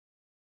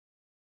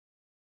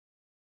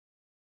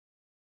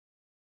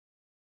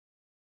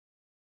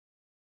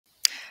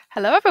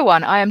Hello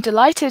everyone, I am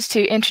delighted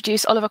to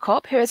introduce Oliver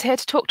Cobb, who is here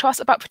to talk to us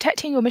about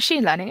protecting your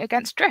machine learning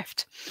against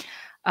drift.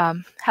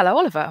 Hello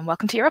Oliver, and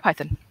welcome to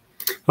EuroPython.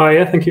 Hi,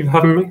 yeah, thank you for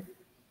having me.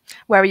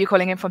 Where are you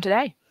calling in from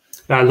today?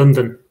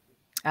 London.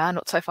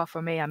 Not so far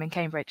from me, I'm in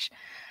Cambridge.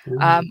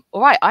 All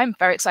right, I'm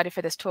very excited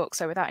for this talk,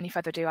 so without any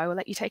further ado, I will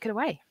let you take it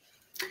away.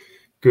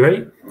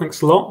 Great,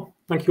 thanks a lot.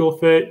 Thank you all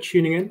for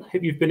tuning in.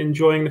 Hope you've been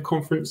enjoying the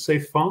conference so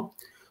far.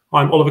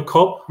 I'm Oliver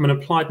Cobb. I'm an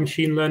applied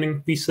machine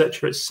learning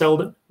researcher at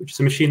Selden, which is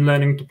a machine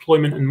learning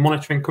deployment and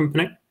monitoring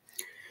company.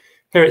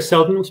 Here at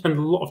Selden, we spend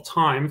a lot of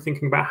time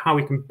thinking about how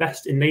we can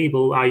best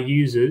enable our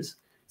users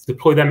to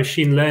deploy their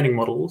machine learning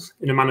models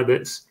in a manner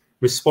that's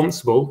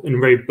responsible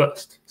and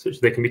robust, such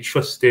that they can be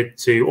trusted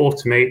to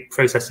automate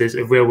processes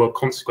of real-world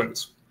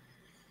consequence.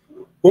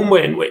 One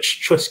way in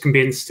which trust can be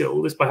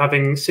instilled is by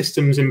having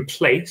systems in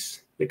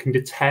place that can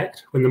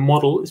detect when the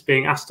model is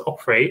being asked to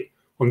operate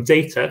on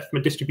data from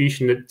a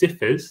distribution that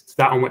differs to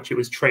that on which it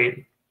was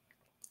trained.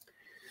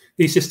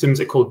 These systems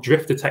are called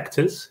drift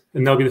detectors,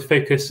 and they'll be the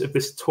focus of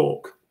this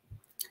talk.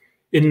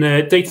 In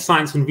the data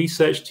science and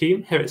research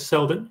team here at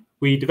Selden,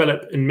 we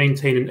develop and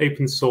maintain an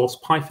open source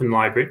Python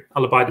library,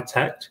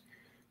 alibi-detect,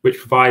 which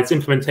provides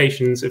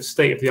implementations of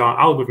state-of-the-art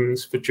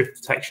algorithms for drift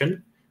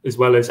detection, as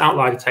well as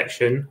outlier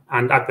detection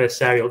and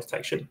adversarial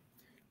detection.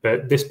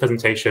 But this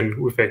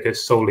presentation will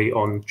focus solely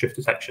on drift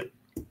detection.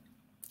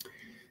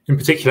 In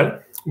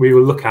particular, we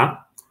will look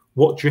at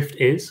what drift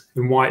is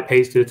and why it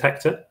pays to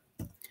detect it,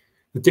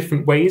 the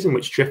different ways in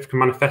which drift can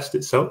manifest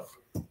itself,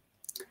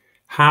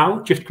 how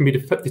drift can be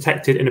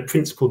detected in a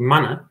principled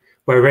manner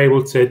where we're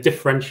able to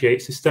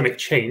differentiate systemic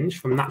change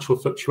from natural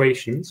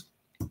fluctuations,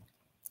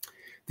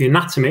 the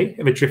anatomy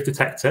of a drift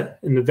detector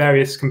and the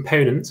various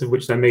components of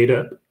which they're made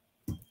up,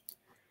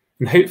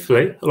 and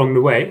hopefully, along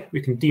the way,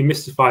 we can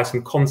demystify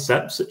some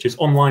concepts such as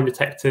online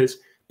detectors,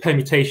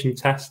 permutation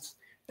tests,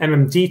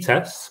 MMD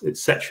tests,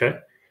 etc.,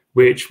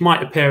 which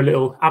might appear a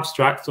little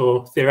abstract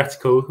or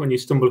theoretical when you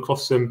stumble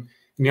across them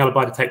in the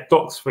alibi-detect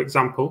docs, for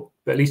example,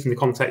 but at least in the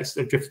context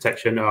of drift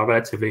detection are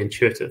relatively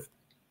intuitive.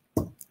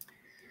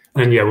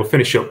 And yeah, we'll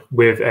finish up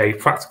with a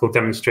practical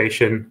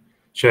demonstration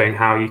showing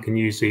how you can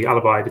use the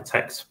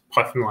alibi-detect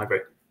Python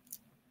library.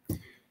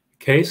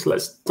 Okay, so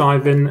let's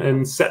dive in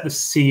and set the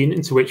scene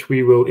into which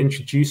we will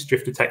introduce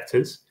drift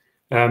detectors.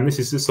 This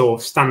is the sort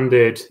of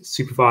standard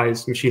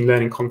supervised machine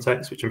learning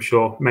context, which I'm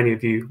sure many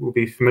of you will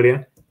be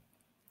familiar.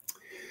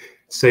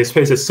 So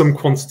suppose there's some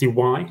quantity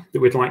y that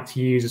we'd like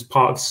to use as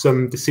part of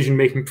some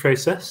decision-making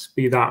process,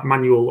 be that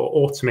manual or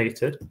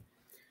automated.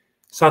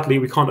 Sadly,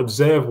 we can't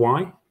observe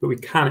y, but we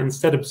can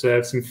instead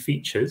observe some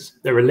features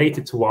that are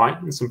related to y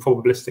in some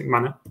probabilistic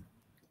manner.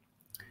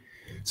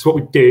 So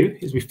what we do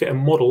is we fit a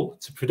model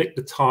to predict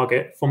the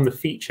target from the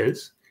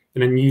features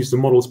and then use the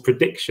model's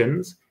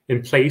predictions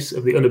in place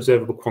of the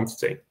unobservable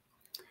quantity.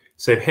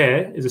 So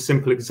here is a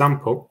simple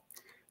example.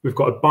 We've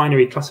got a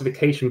binary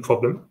classification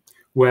problem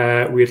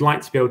where we'd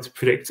like to be able to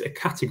predict a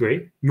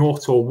category, 0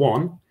 or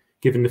 1,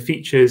 given the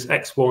features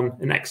x1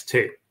 and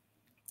x2.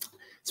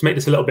 To make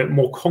this a little bit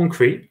more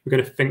concrete, we're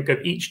going to think of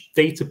each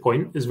data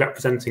point as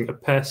representing a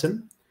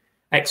person,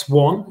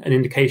 x1, an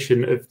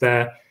indication of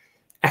their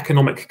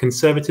economic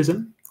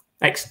conservatism,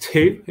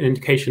 x2, an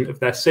indication of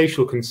their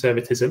social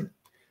conservatism,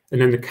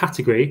 and then the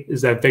category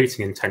is their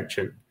voting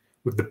intention,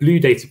 with the blue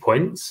data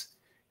points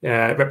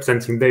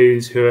representing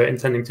those who are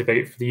intending to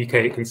vote for the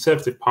UK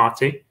Conservative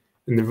Party,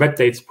 and the red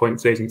data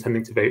points those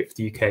intending to vote for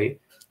the UK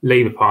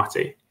Labour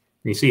Party. And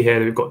you see here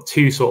that we've got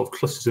two sort of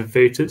clusters of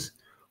voters,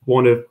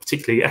 one of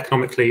particularly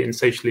economically and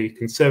socially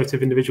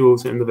conservative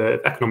individuals and another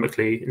of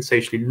economically and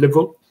socially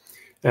liberal,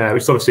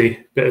 which is obviously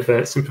a bit of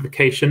a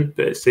simplification,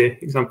 but it's the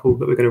example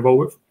that we're going to roll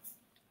with.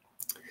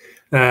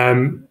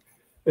 And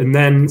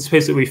then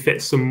suppose that we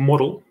fit some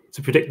model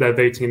to predict their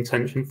voting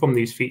intention from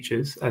these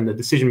features, and the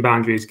decision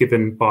boundary is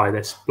given by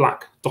this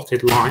black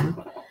dotted line.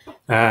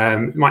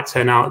 It might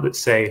turn out that,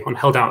 say, on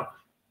held out,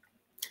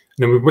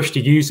 and then we wish to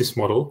use this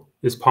model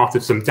as part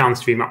of some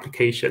downstream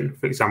application,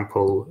 for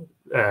example,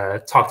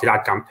 targeted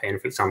ad campaign,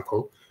 for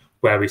example,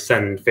 where we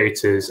send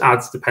voters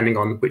ads depending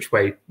on which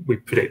way we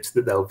predict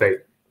that they'll vote.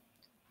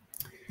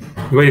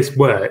 The way this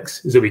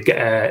works is that we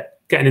get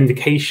an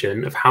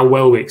indication of how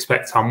well we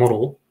expect our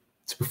model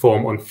to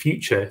perform on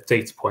future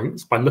data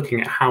points by looking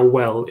at how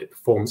well it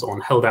performs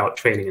on held out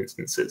training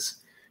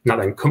instances. And that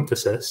then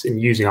comforts us in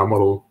using our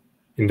model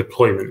in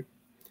deployment.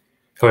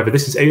 However,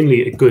 this is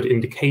only a good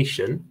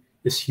indication,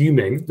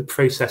 assuming the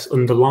process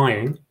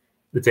underlying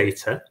the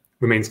data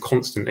remains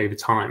constant over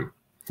time.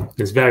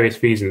 There's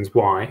various reasons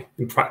why,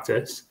 in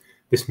practice,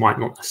 this might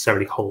not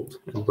necessarily hold,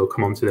 and we'll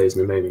come on to those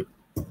in a moment.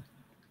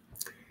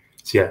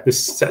 So yeah,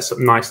 this sets up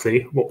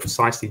nicely what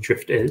precisely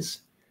drift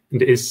is,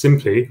 and it is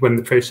simply when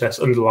the process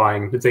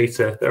underlying the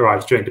data that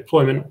arrives during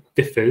deployment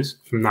differs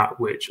from that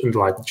which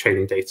underlies the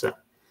training data.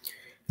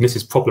 And this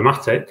is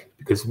problematic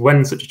because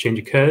when such a change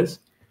occurs,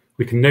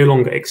 we can no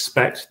longer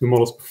expect the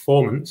model's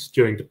performance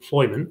during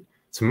deployment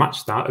to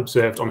match that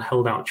observed on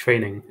held out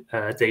training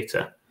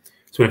data.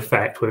 So in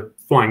effect, we're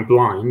flying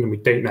blind and we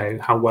don't know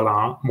how well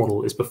our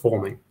model is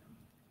performing.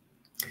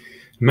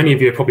 Many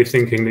of you are probably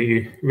thinking that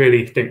you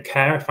really don't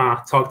care if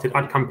our targeted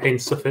ad campaign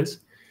suffers.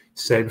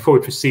 So before we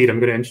proceed, I'm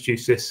going to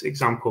introduce this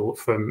example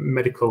from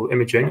medical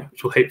imaging,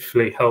 which will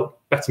hopefully help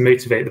better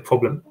motivate the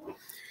problem.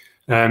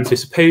 So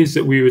suppose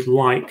that we would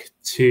like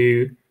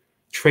to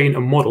train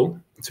a model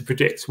to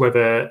predict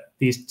whether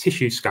these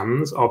tissue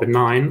scans are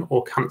benign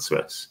or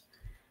cancerous.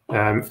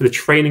 For the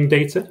training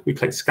data, we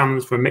collect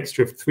scans from a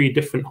mixture of 3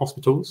 different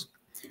hospitals.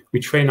 We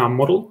train our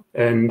model,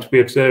 and we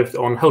observed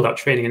on held-out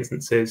training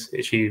instances, it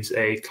achieves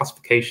a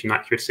classification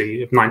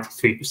accuracy of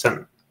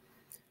 93%.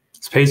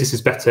 Suppose this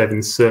is better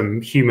than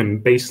some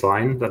human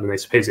baseline, I don't know,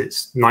 suppose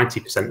it's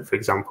 90%, for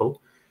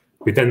example.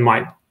 We then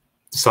might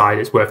decide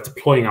it's worth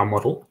deploying our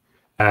model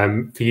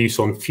for use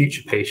on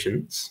future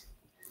patients.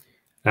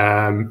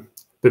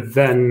 But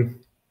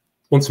then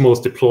once the model is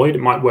deployed,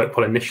 it might work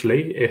well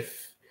initially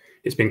if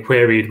it's been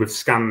queried with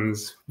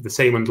scans with the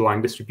same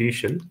underlying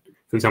distribution.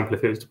 For example,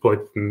 if it was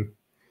deployed from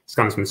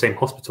scans from the same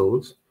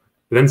hospitals.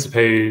 But then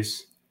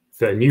suppose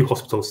that a new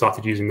hospital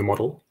started using the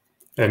model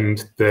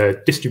and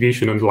the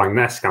distribution underlying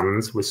their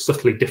scans was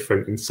subtly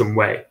different in some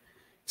way.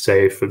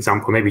 So, for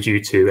example, maybe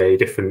due to a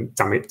different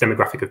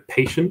demographic of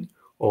patient,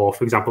 or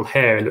for example,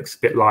 here it looks a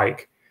bit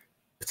like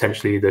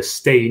potentially the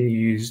stain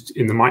used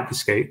in the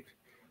microscope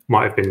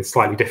might have been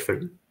slightly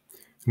different.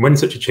 And when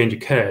such a change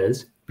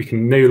occurs, we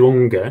can no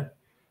longer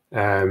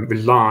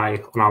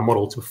rely on our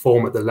model to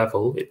perform at the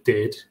level it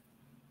did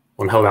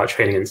on held-out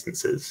training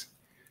instances.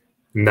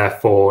 And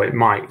therefore, it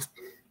might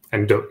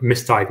end up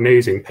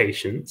misdiagnosing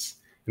patients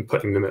and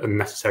putting them at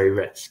unnecessary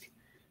risk.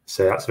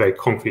 So that's a very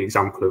concrete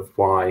example of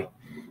why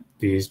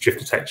these drift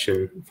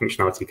detection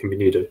functionality can be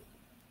needed.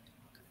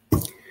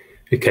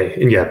 Okay,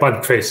 and yeah, by the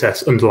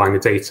process underlying the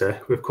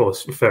data, we're of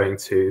course referring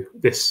to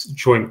this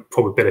joint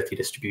probability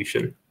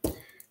distribution.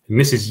 And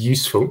this is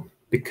useful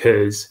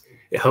because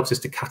it helps us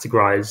to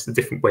categorize the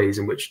different ways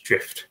in which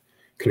drift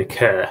can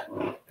occur.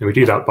 And we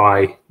do that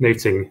by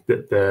noting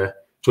that the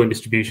joint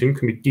distribution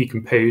can be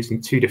decomposed in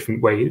 2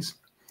 different ways.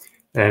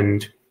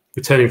 And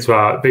returning to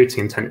our voting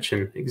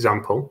intention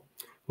example,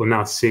 we'll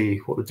now see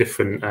what the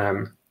different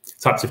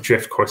types of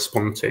drift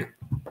correspond to.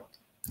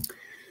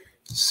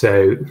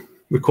 So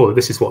recall that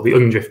this is what the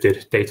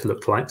undrifted data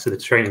looked like, so the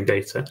training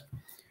data.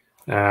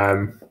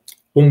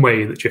 One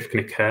way that drift can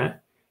occur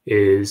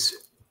is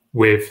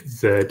with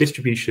the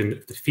distribution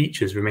of the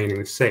features remaining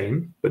the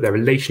same, but their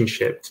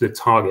relationship to the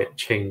target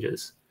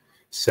changes.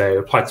 So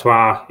applied to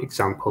our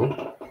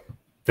example,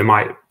 there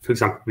might, for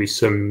example, be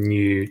some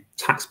new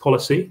tax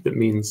policy that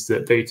means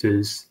that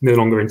voters no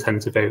longer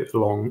intend to vote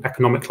along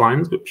economic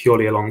lines, but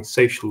purely along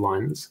social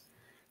lines.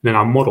 And then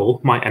our model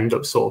might end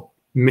up sort of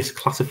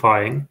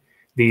misclassifying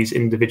these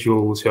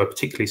individuals who are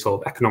particularly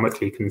sort of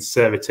economically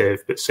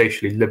conservative, but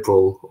socially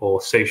liberal, or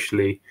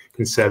socially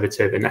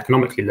conservative and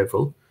economically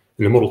liberal,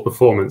 and the model's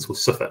performance will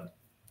suffer.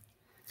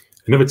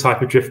 Another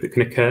type of drift that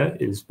can occur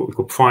is what we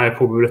call prior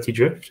probability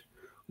drift,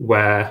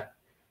 where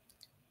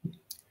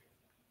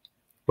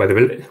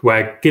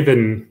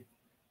given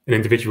an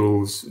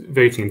individual's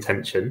voting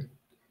intention,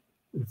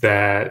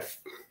 their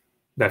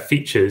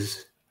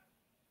features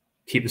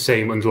keep the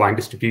same underlying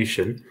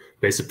distribution,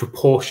 but it's the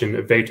proportion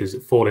of voters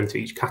that fall into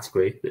each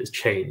category that has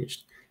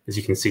changed, as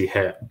you can see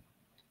here.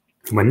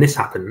 And when this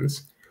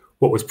happens,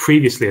 what was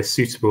previously a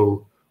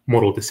suitable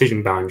model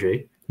decision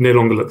boundary no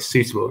longer looks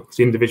suitable, because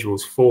the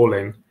individuals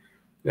falling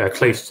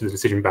close to the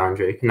decision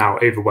boundary are now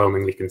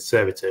overwhelmingly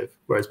conservative,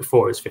 whereas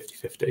before it was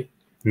 50-50.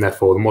 And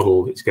therefore, the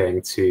model is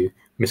going to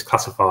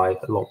misclassify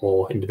a lot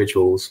more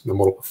individuals, and the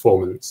model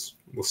performance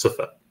will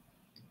suffer.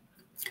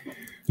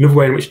 Another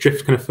way in which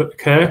drift can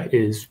occur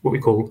is what we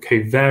call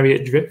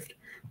covariate drift,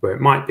 where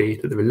it might be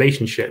that the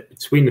relationship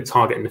between the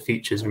target and the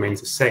features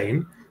remains the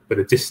same, but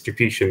the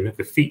distribution of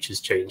the features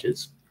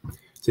changes.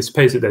 So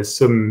suppose that there's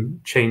some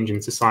change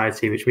in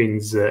society, which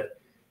means that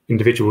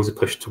individuals are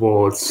pushed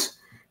towards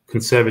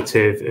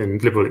conservative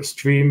and liberal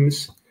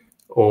extremes,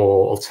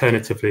 or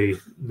alternatively,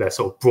 they're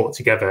sort of brought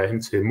together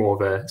into more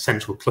of a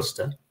central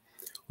cluster.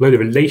 Although the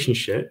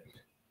relationship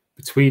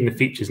between the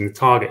features and the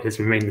target has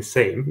remained the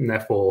same, and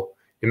therefore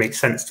it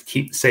makes sense to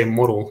keep the same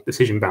model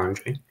decision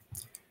boundary,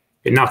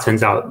 it now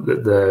turns out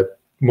that the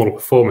model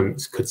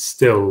performance could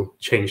still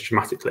change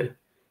dramatically.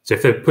 So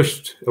if they're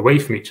pushed away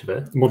from each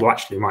other, the model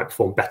actually might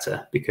perform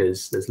better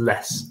because there's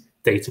less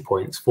data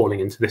points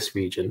falling into this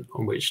region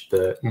on which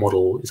the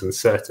model is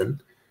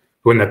uncertain.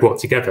 But when they're brought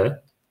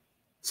together,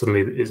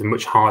 suddenly it's a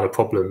much harder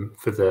problem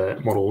for the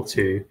model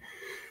to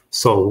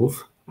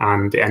solve,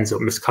 and it ends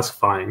up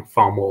misclassifying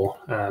far more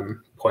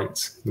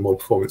points. The model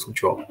performance will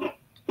drop.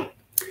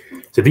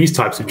 So these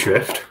types of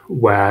drift,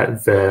 where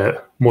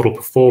the model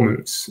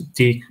performance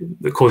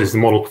that causes the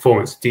model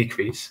performance to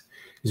decrease,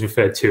 is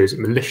referred to as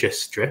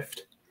malicious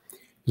drift.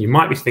 You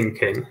might be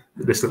thinking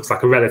that this looks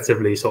like a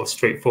relatively sort of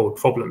straightforward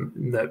problem,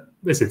 that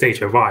as the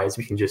data arise,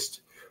 we can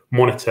just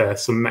monitor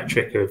some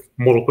metric of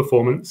model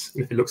performance,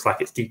 and if it looks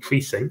like it's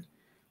decreasing,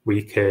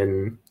 we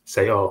can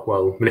say, oh,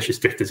 well, malicious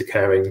drift is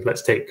occurring,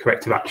 let's take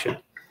corrective action.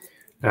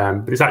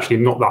 But it's actually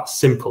not that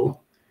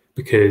simple,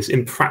 because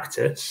in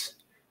practice,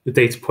 the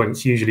data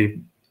points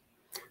usually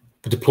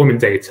The deployment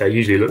data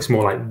usually looks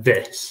more like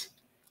this,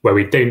 where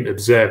we don't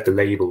observe the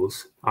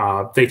labels.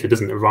 Our data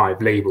doesn't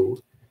arrive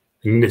labeled,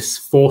 and this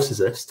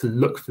forces us to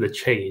look for the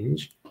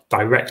change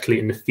directly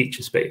in the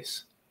feature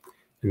space.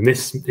 And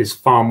this is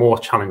far more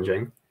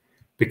challenging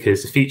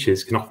because the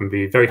features can often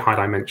be very high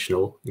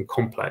dimensional and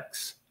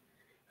complex.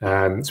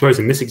 So whereas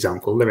in this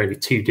example, they're only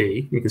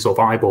 2D, you can sort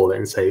of eyeball it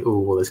and say, oh,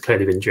 well, there's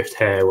clearly been drift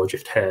here or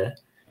drift here.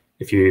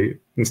 If you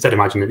instead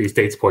imagine that these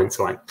data points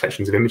are like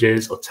collections of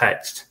images or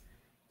text,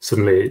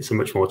 suddenly it's a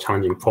much more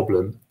challenging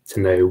problem to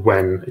know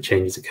when a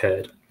change has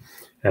occurred.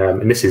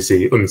 And this is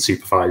the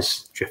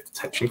unsupervised drift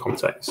detection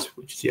context,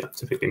 which is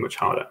typically much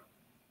harder.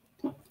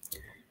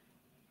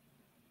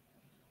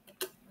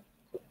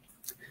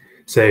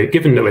 So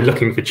given that we're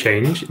looking for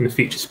change in the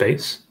feature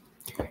space,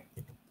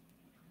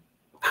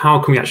 how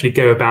can we actually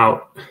go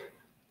about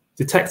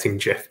detecting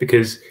drift?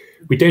 Because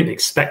we don't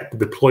expect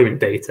the deployment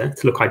data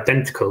to look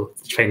identical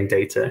to the training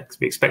data, because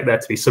we expect there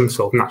to be some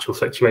sort of natural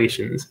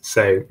fluctuations.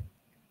 So,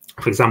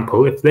 for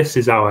example, if this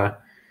is our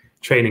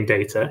training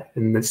data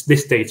and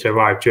this data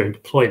arrived during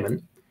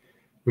deployment,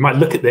 we might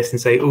look at this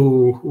and say,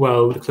 oh,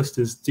 well, the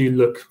clusters do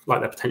look like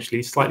they're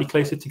potentially slightly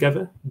closer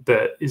together,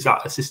 but is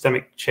that a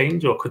systemic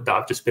change, or could that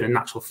have just been a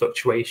natural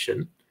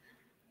fluctuation?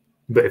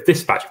 But if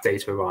this batch of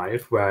data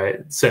arrived, where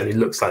it certainly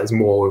looks like there's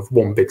more of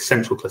one big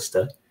central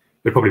cluster,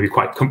 we'd probably be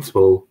quite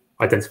comfortable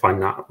identifying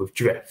that with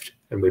drift,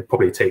 and we'd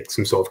probably take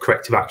some sort of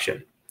corrective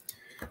action.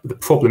 But the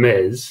problem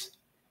is,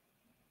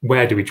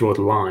 where do we draw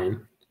the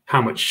line?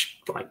 How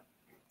much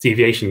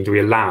deviation do we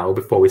allow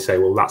before we say,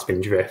 well, that's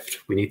been drift,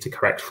 we need to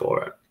correct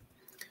for it?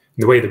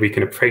 And the way that we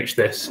can approach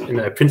this in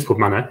a principled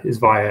manner is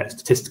via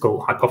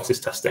statistical hypothesis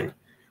testing,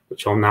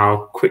 which I'll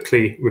now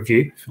quickly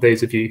review for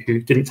those of you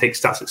who didn't take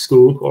stats at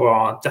school or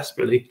are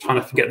desperately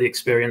trying to forget the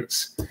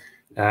experience.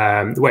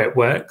 The way it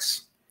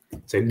works,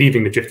 so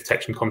leaving the drift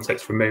detection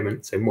context for a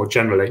moment, so more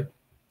generally,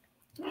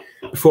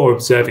 before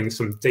observing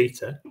some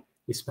data,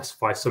 we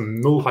specify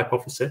some null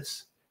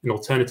hypothesis, an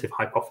alternative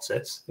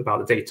hypothesis about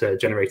the data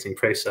generating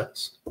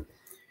process. And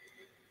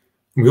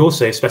we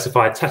also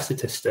specify a test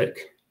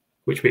statistic,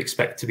 which we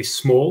expect to be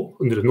small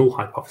under the null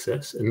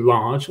hypothesis and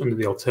large under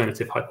the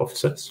alternative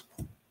hypothesis.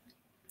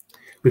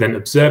 We then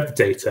observe the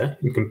data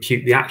and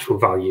compute the actual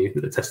value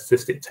that the test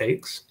statistic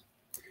takes.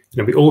 And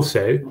then we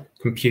also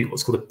compute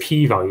what's called a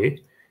p-value,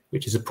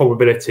 which is a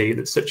probability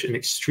that such an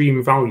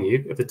extreme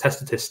value of the test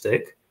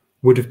statistic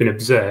would have been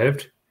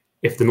observed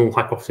if the null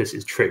hypothesis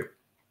is true.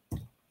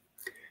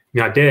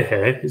 The idea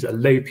here is that a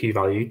low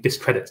p-value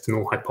discredits the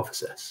null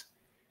hypothesis.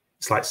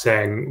 It's like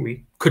saying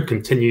we could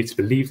continue to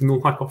believe the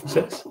null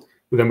hypothesis,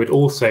 but then we'd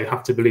also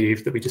have to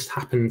believe that we just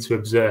happen to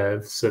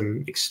observe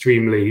some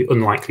extremely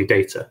unlikely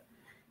data.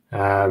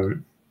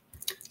 So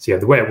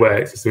the way it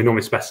works is we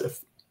normally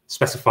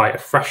specify a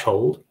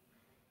threshold,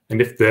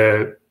 and if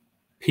the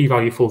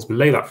p-value falls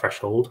below that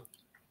threshold,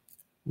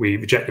 we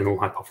reject the null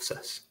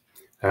hypothesis.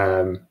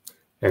 And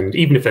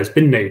even if there's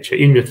been no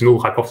change, even if the null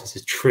hypothesis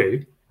is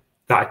true,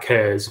 that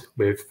occurs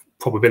with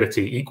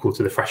probability equal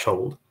to the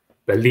threshold.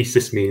 But at least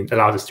this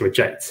allows us to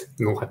reject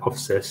the null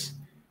hypothesis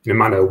in a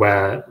manner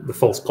where the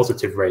false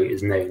positive rate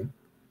is known.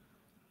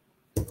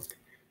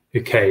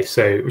 Okay,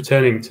 so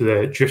returning to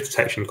the drift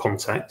detection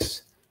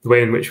context, the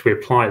way in which we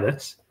apply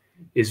this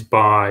is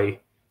by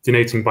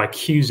denoting by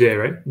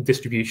Q0 the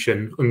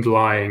distribution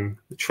underlying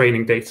the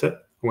training data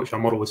on which our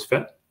model was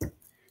fit,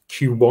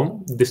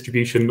 Q1 the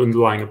distribution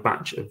underlying a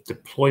batch of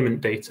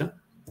deployment data,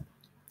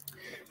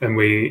 and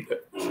we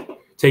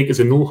take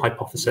as a null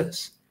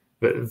hypothesis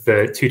that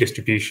the two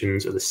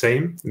distributions are the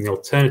same, and the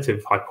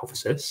alternative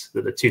hypothesis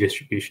that the two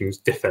distributions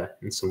differ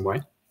in some way.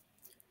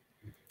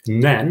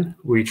 And then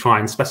we try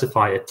and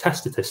specify a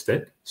test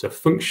statistic, so a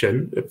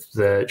function of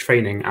the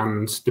training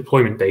and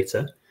deployment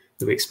data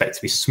that we expect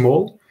to be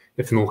small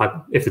if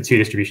the two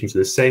distributions are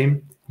the same,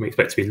 and we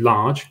expect to be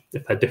large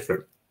if they're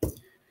different.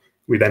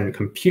 We then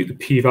compute the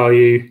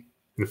p-value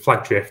and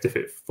flag drift if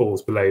it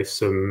falls below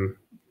some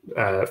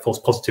false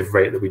positive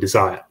rate that we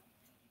desire.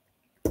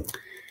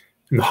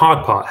 And the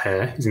hard part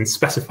here is in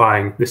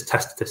specifying this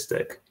test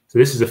statistic. So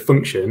this is a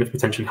function of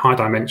potentially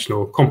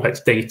high-dimensional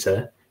complex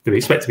data that we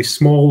expect to be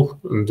small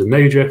under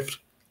no drift,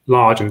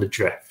 large under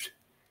drift.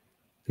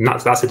 And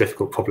that's a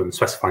difficult problem,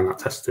 specifying that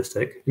test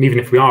statistic. And even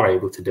if we are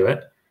able to do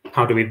it,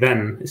 how do we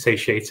then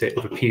associate it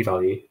with a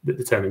p-value that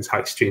determines how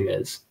extreme it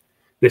is?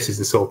 This is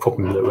the sort of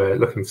problem that we're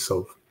looking to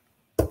solve.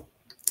 But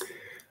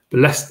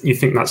lest you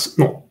think that's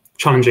not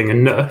challenging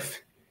enough,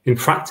 in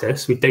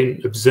practice, we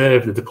don't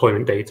observe the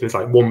deployment data as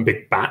like one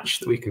big batch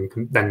that we can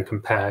then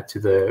compare to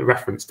the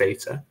reference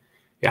data.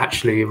 It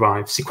actually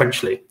arrives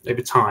sequentially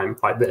over time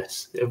like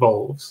this. It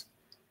evolves.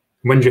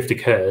 And when drift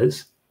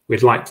occurs,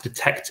 we'd like to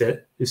detect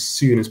it as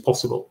soon as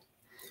possible.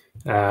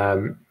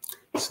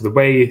 So the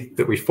way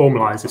that we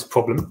formalize this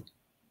problem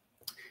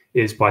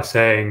is by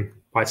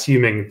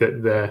assuming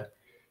that the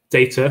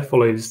data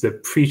follows the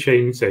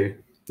pre-train, so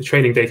the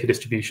training data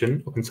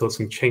distribution up until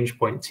some change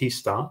point t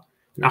star,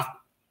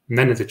 and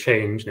then there's a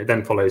change, and it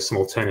then follows some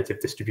alternative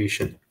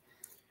distribution.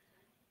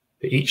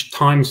 At each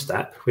time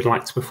step, we'd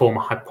like to perform a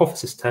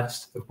hypothesis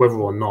test of whether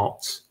or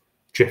not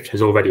drift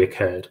has already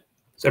occurred.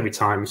 So every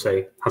time,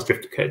 say, has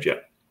drift occurred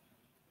yet?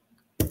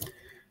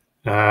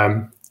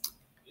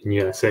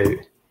 Yeah, so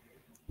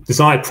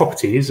desired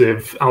properties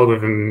of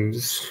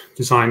algorithms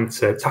designed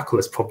to tackle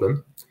this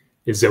problem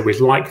is that we'd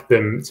like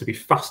them to be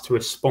fast to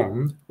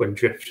respond when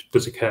drift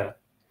does occur.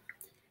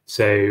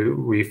 So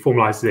we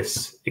formalize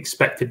this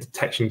expected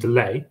detection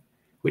delay,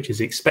 which is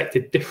the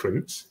expected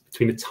difference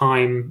between the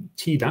time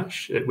t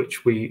dash at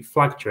which we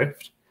flag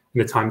drift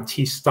and the time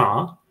t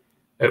star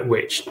at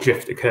which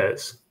drift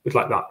occurs. We'd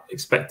like that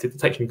expected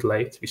detection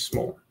delay to be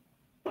small.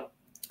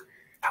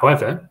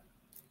 However,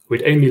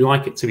 we'd only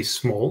like it to be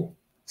small,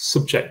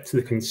 subject to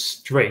the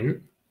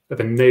constraint of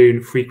a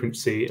known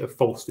frequency of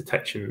false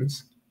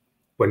detections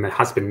when there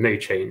has been no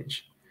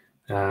change.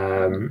 We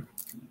can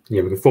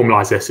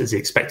formalize this as the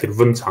expected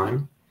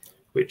runtime,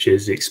 which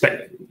is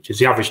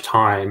the average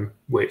time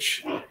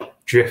which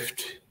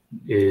drift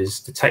is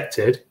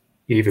detected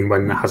even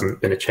when there hasn't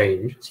been a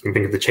change. So you can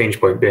think of the change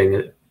point being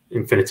at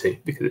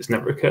infinity because it's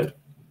never occurred.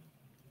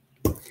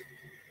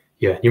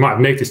 Yeah, you might have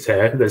noticed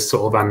here there's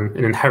sort of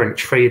an inherent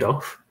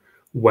trade-off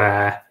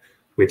where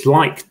we'd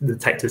like the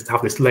detectors to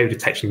have this low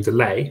detection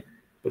delay,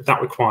 but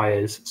that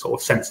requires sort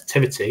of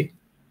sensitivity,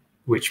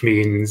 which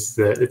means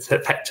that the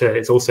detector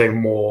is also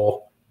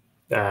more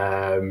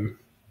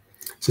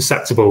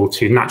susceptible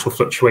to natural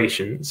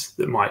fluctuations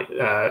that might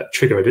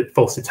trigger a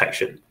false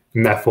detection,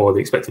 and therefore the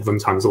expected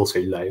runtime is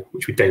also low,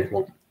 which we don't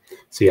want.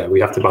 So yeah,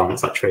 we have to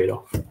balance that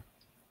trade-off.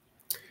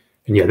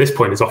 And yeah, this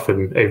point is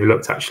often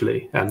overlooked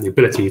actually, the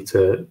ability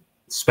to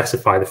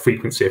specify the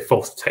frequency of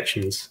false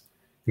detections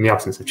in the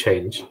absence of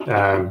change.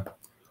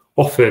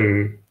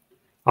 Often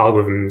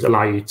algorithms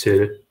allow you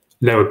to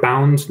lower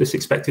bound this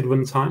expected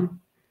runtime,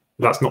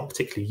 but that's not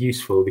particularly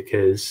useful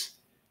because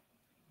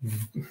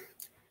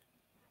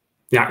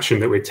the action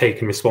that we'd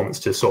take in response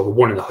to sort of a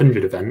 1 in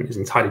 100 event is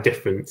entirely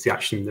different to the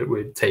action that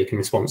we'd take in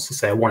response to,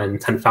 say, a 1 in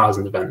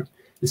 10,000 event.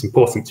 It's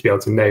important to be able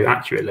to know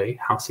accurately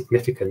how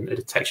significant a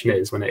detection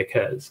is when it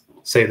occurs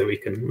so that we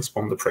can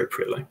respond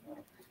appropriately.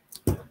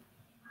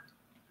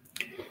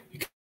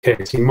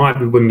 Okay, so you might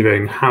be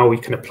wondering how we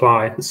can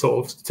apply the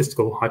sort of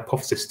statistical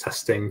hypothesis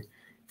testing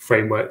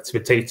framework to the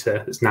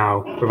data that's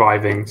now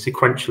arriving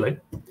sequentially.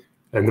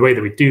 And the way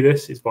that we do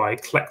this is by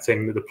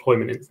collecting the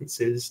deployment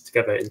instances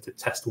together into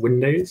test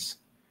windows.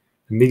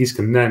 And these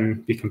can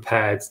then be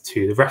compared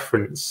to the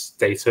reference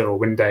data or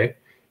window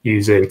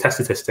using test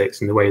statistics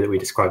in the way that we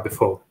described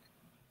before.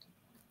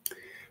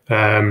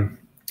 Yeah,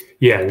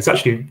 there's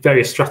actually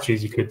various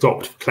strategies you can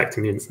adopt for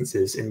collecting the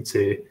instances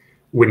into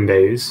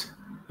windows.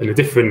 And the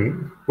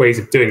different ways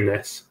of doing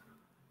this,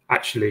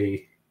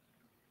 actually,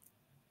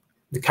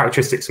 the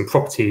characteristics and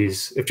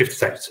properties of drift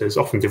detectors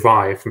often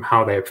derive from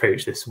how they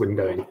approach this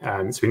windowing.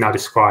 So we now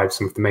describe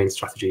some of the main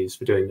strategies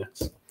for doing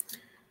this.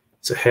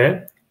 So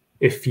here,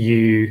 if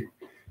you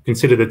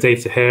consider the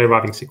data here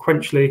arriving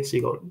sequentially, so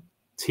you've got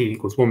t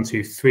equals 1,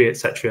 2, 3,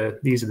 etc.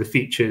 These are the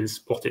features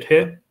plotted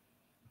here.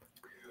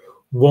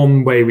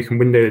 One way we can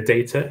window the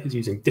data is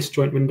using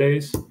disjoint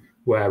windows,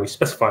 where we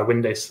specify a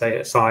window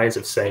size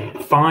of, say,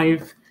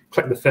 5,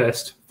 collect the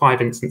first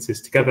 5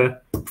 instances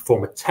together,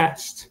 perform a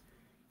test,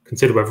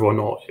 consider whether or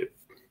not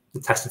the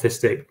test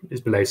statistic is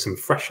below some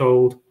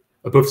threshold,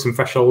 above some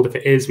threshold. If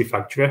it is, we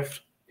flag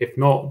drift. If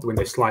not, the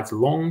window slides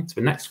along to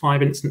the next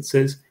 5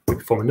 instances, we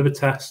perform another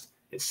test,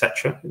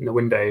 etc. And the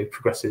window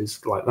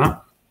progresses like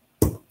that.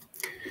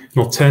 An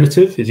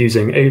alternative is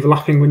using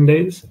overlapping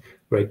windows,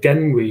 where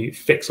again, we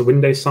fix a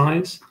window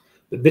size,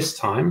 but this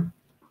time,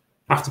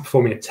 after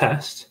performing a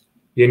test,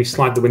 you only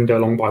slide the window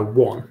along by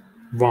 1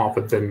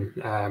 rather than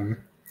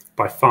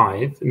by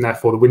 5, and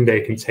therefore the window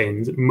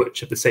contains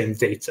much of the same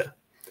data.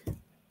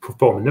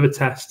 Perform another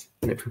test,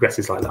 and it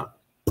progresses like that.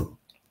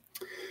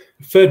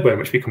 The third way in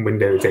which we can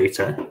window the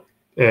data,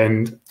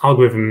 and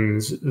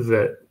algorithms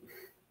that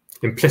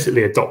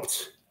implicitly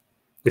adopt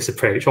this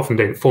approach often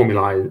don't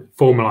formulate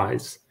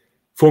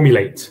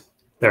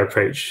their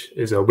approach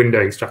as a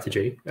windowing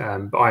strategy,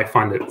 but I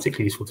find it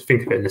particularly useful to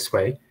think of it in this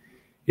way,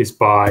 is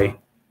by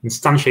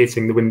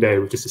instantiating the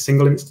window with just a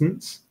single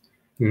instance.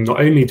 And not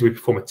only do we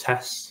perform a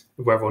test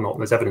of whether or not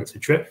there's evidence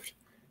of drift,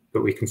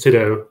 but we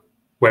consider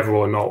whether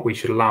or not we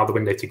should allow the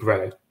window to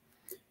grow.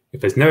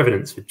 If there's no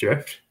evidence for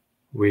drift,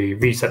 we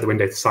reset the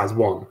window to size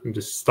 1 and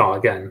just start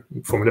again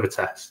and perform another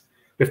test.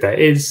 If there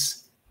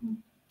is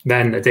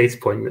then a data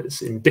point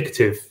that's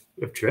indicative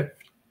of drift,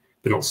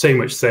 but not so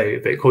much so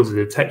that it causes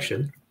a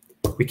detection,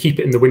 we keep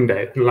it in the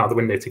window and allow the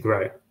window to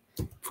grow.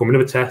 Perform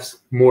another test,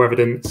 more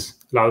evidence,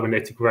 allow the window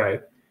to grow.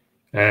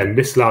 And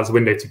this allows the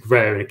window to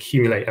grow and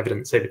accumulate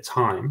evidence over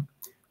time,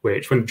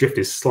 which when the drift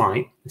is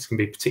slight, this can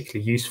be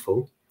particularly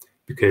useful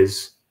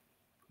because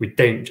we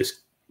don't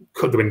just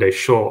cut the window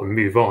short and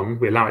move on.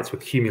 We allow it to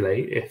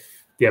accumulate if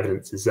the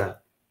evidence is there.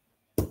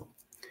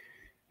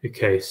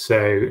 Okay,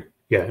 so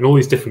yeah, and all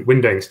these different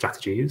windowing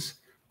strategies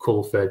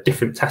call for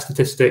different test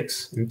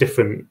statistics and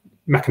different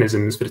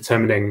mechanisms for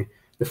determining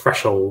the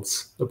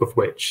thresholds above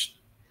which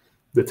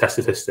the test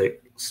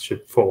statistics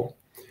should fall.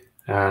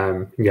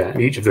 Yeah,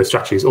 and each of the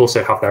strategies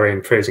also have their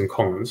own pros and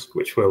cons,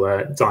 which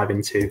we'll dive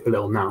into a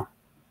little now.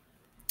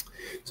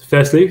 So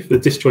firstly, for the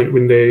disjoint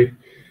window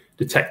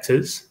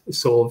detectors, the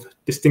sort of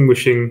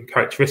distinguishing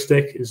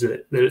characteristic is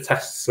that the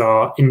tests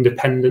are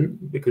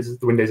independent because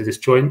the windows are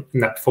disjoint,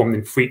 and they're performed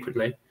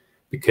infrequently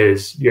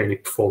because you only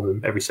perform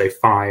them every, say,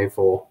 5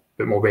 or a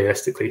bit more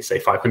realistically, say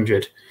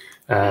 500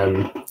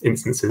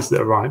 instances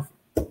that arrive.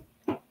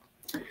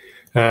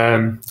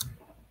 And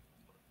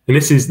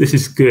this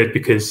is good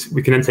because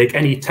we can then take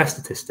any test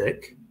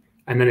statistic,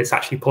 and then it's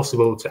actually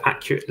possible to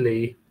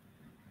accurately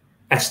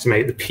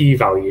estimate the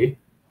p-value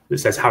that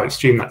says how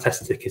extreme that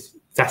test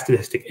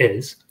statistic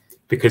is,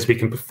 because we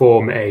can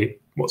perform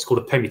what's called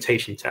a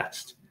permutation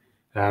test.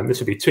 This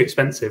would be too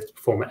expensive to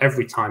perform at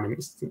every time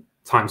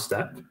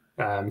step,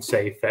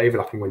 say for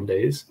overlapping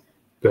windows.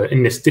 But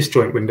in this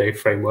disjoint window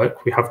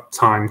framework, we have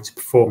time to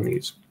perform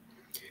these.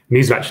 And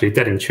these are actually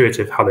dead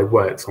intuitive how they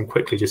work, so I'm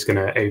quickly just going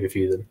to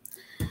overview them.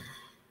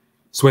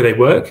 So where they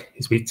work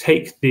is we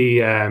take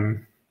the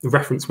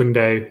reference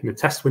window and the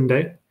test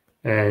window,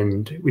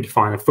 and we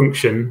define a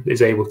function that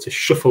is able to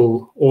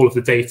shuffle all of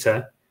the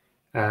data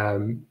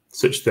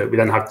such that we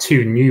then have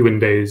 2 new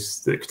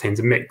windows that contains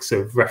a mix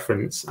of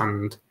reference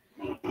and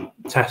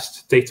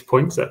test data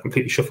points that are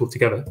completely shuffled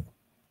together.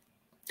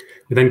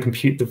 We then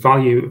compute the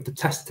value of the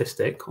test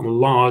statistic on a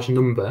large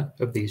number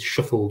of these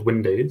shuffled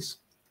windows.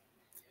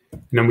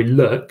 And then we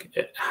look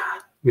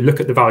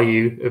at the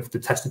value of the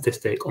test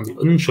statistic on the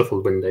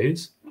unshuffled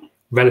windows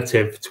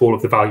relative to all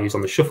of the values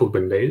on the shuffled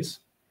windows,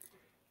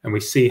 and we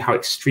see how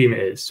extreme it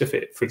is. So if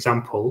it, for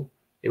example,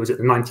 it was at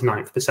the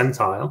 99th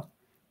percentile,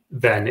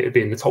 then it would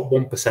be in the top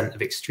 1%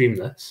 of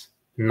extremeness,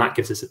 and that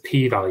gives us a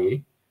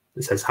p-value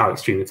that says how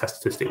extreme the test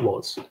statistic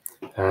was.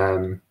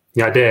 The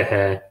idea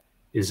here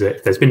is that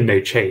if there's been no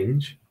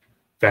change,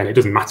 then it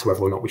doesn't matter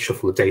whether or not we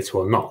shuffle the data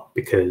or not,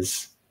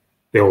 because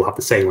they all have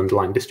the same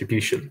underlying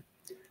distribution.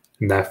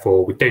 And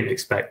therefore, we don't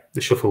expect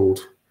the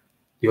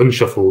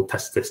unshuffled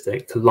test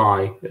statistic to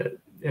lie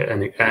at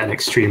an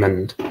extreme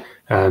end.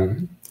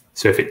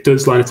 So if it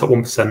does lie in the top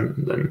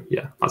 1%, then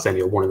yeah, that's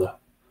only a 1 in the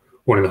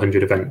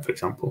 100 event, for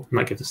example, and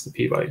that gives us the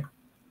p-value.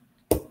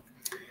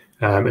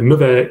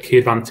 Another key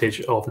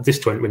advantage of the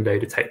disjoint window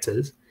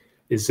detectors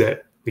is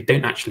that we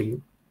don't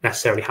actually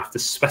necessarily have to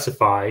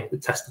specify the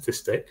test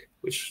statistic,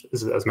 which,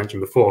 as mentioned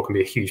before, can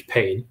be a huge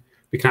pain.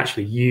 We can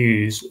actually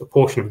use a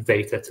portion of the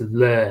data to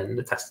learn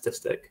the test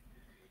statistic.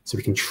 So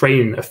we can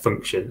train a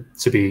function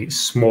to be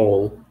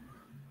small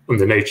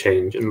under no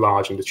change and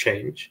large under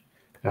change.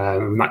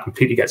 And that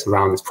completely gets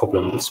around this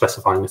problem of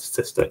specifying the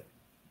statistic.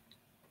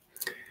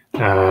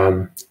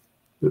 The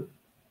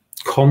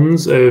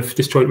cons of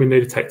disjoint window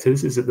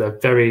detectors is that they're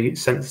very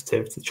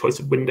sensitive to the choice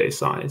of window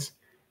size,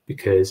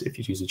 because if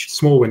you use a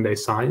small window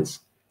size,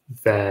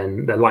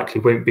 then there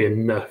likely won't be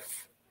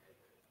enough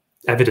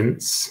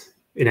evidence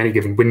in any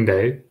given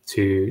window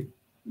to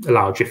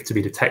allow drift to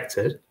be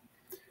detected.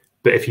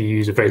 But if you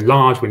use a very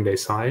large window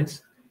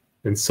size,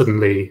 then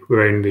suddenly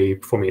we're only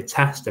performing a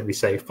test every,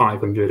 say,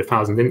 500,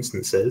 1,000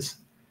 instances,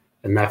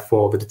 and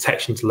therefore the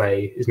detection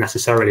delay is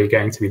necessarily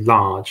going to be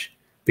large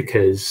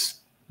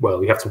because, well,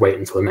 we have to wait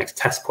until the next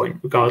test point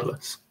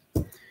regardless.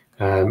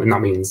 And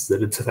that means that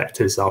the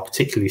detectors are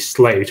particularly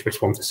slow to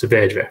respond to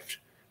severe drift,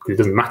 because it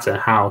doesn't matter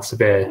how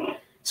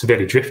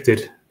severely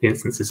drifted the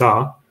instances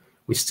are,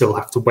 we still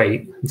have to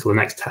wait until the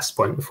next test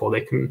point before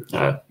they can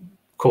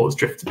cause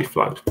drift to be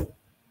flagged.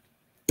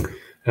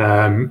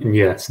 And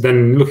yeah, so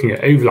then looking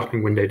at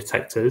overlapping window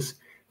detectors,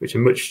 which are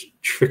much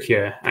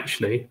trickier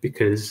actually,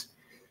 because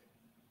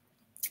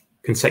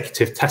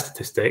consecutive test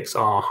statistics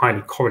are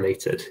highly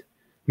correlated.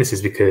 This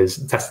is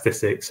because test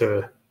statistics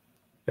are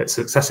at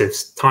successive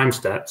time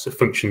steps are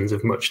functions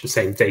of much the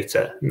same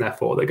data, and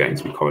therefore they're going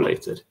to be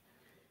correlated.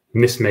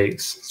 And this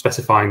makes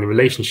specifying the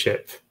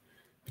relationship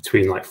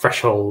between like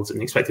thresholds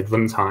and expected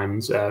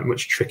runtimes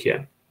much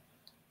trickier,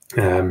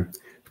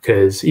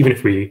 because even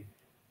if we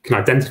can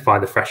identify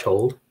the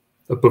threshold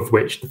above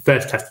which the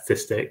first test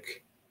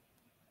statistic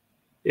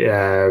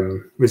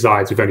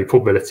resides with only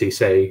probability,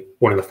 say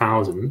 1 in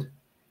 1,000,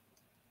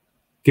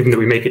 given that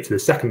we make it to the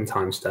second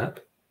time step,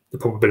 the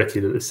probability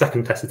that the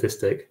second test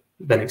statistic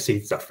then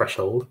exceeds that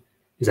threshold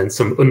is then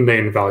some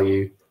unknown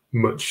value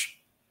much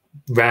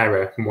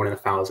rarer than 1 in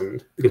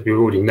 1,000, because we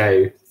already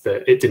know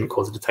that it didn't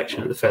cause a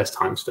detection at the first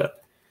time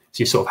step.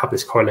 So you sort of have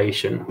this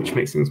correlation, which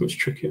makes things much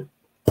trickier.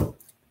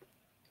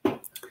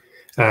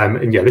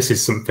 And yeah, this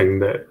is something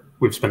that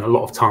we've spent a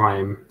lot of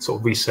time sort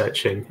of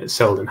researching at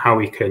Selden, how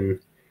we can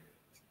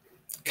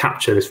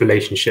capture this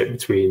relationship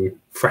between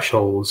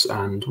thresholds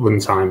and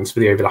runtimes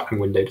for the overlapping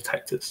window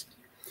detectors.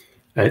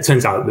 It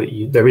turns out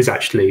that there is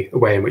actually a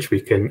way in which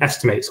we can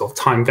estimate sort of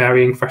time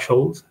varying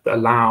thresholds that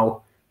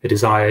allow the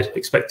desired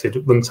expected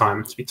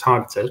runtime to be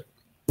targeted.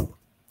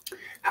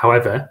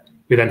 However,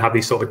 we then have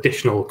these sort of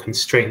additional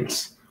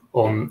constraints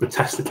on the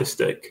test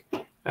statistic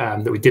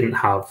that we didn't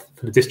have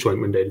for the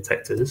disjoint window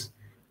detectors,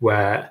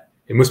 where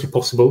it must be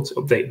possible to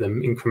update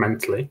them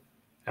incrementally.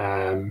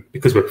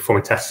 Because we're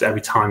performing tests at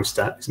every time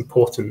step, it's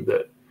important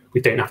that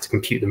we don't have to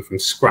compute them from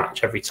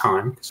scratch every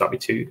time because that'd be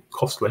too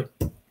costly.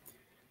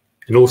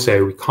 And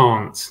also, we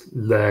can't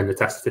learn the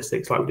test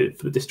statistics like we did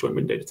for the disjoint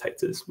window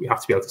detectors. We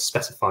have to be able to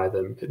specify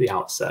them at the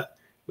outset,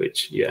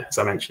 which, yeah, as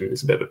I mentioned,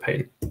 is a bit of a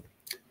pain. But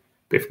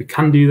if we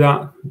can do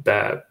that,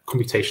 they're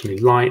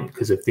computationally light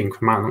because of the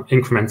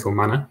incremental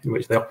manner in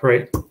which they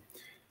operate.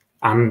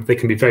 And they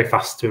can be very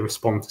fast to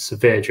respond to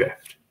severe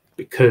drift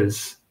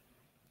because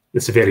the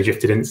severely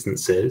drifted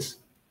instances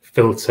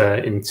filter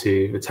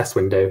into the test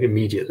window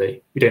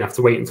immediately. We don't have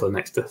to wait until the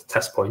next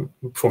test point.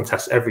 We perform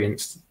tests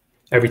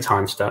every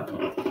time step,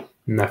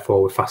 and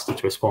therefore we're faster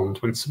to respond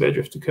when severe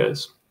drift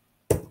occurs.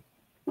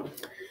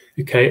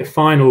 Okay, a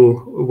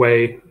final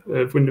way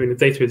of windowing the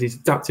data is these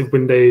adaptive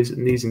windows,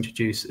 and these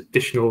introduce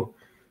additional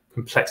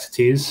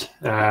complexities.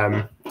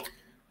 And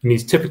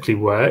these typically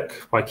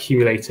work by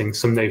accumulating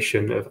some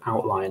notion of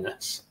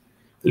outlierness,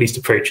 at least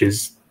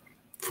approaches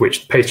for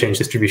which the phase change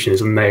distribution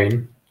is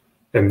unknown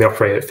and they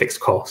operate at fixed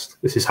cost.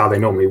 This is how they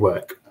normally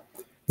work.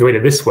 The way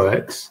that this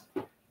works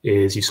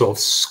is you sort of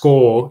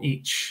score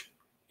each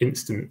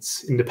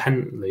instance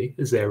independently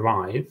as they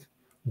arrive,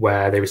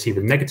 where they receive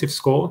a negative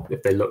score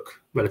if they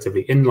look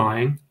relatively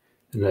inlying,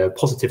 and a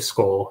positive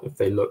score if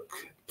they look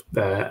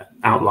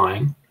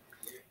outlying.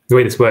 The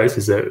way this works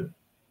is that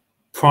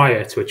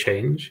prior to a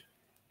change,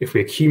 if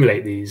we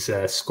accumulate these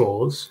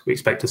scores, we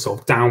expect a sort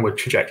of downward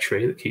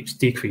trajectory that keeps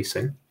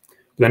decreasing.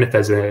 But then if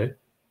there's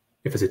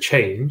a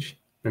change,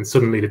 then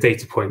suddenly the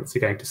data points are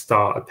going to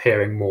start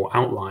appearing more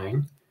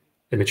outlying,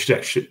 and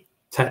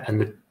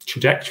the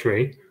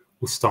trajectory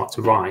will start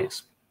to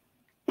rise.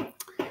 And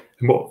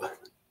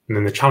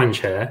then the challenge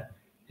here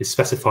is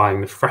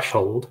specifying the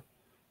threshold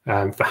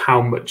for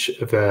how much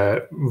of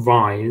a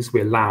rise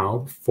we allow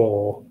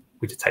before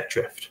we detect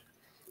drift.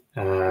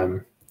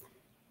 And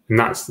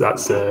that's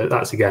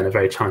again a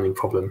very challenging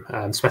problem,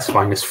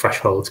 specifying this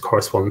threshold to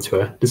correspond to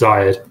a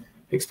desired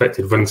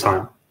expected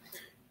runtime.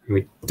 And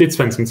we did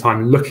spend some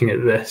time looking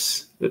at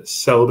this at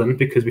Selden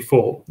because we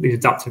thought these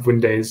adaptive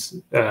windows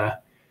were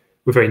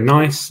very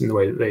nice in the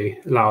way that they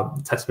allowed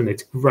the test window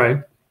to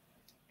grow.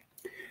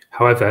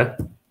 However,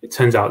 it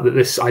turns out that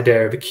this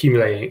idea of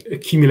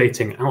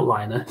accumulating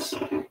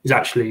outlierness is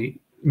actually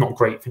not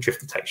great for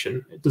drift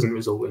detection. It doesn't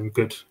result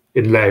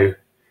in low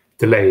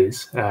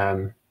delays.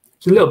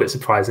 It's a little bit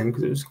surprising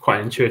because it was quite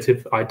an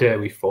intuitive idea,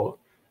 we thought.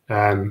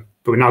 But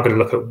we're now going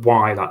to look at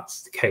why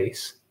that's the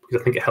case,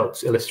 because I think it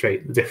helps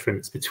illustrate the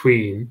difference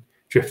between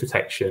drift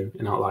detection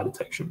and outlier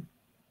detection.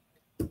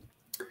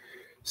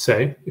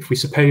 So if we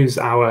suppose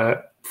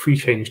our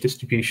pre-change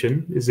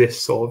distribution is this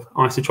sort of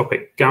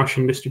isotropic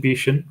Gaussian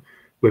distribution,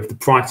 with the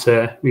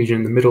brighter region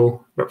in the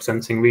middle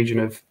representing a region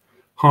of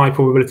high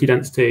probability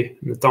density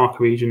and the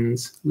darker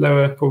regions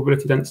lower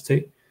probability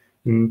density,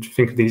 and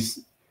think of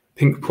these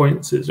pink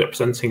points as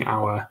representing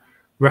our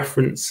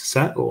reference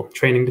set or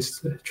training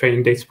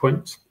data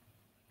points.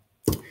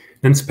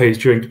 Then suppose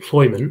during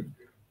deployment,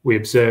 we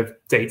observe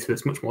data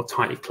that's much more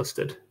tightly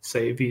clustered,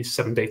 say these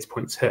 7 data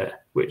points here,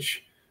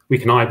 which we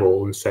can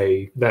eyeball and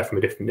say they're from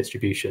a different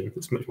distribution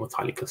that's much more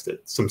tightly clustered.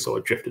 Some sort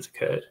of drift has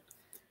occurred.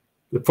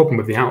 The problem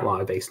with the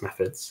outlier-based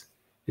methods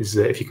is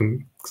that if you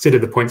consider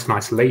the points in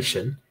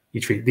isolation, you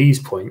treat these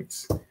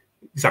points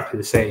exactly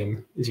the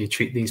same as you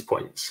treat these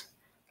points.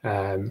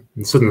 And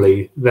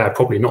suddenly they're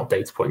probably not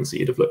data points that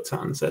you'd have looked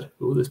at and said,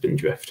 oh, there's been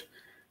drift.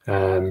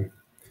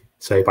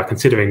 So by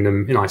considering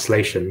them in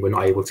isolation, we're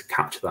not able to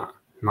capture that.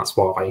 And that's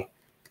why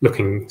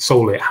looking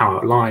solely at how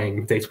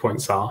outlying data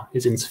points are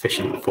is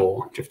insufficient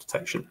for drift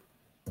detection.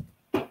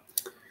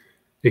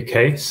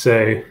 Okay,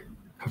 so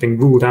having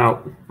ruled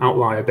out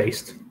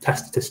outlier-based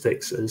test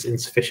statistics as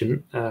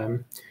insufficient,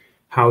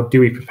 how do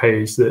we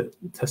propose that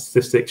test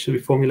statistics should be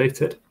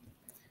formulated?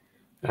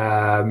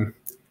 And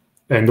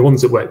the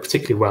ones that work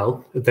particularly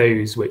well are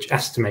those which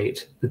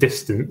estimate the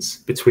distance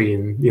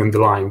between the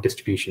underlying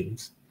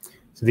distributions.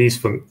 So these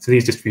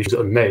distributions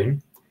are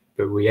unknown,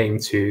 but we aim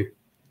to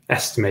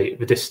estimate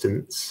the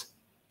distance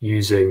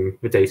using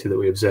the data that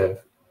we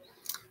observe.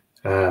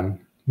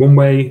 One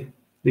way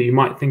that you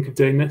might think of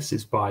doing this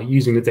is by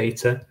using the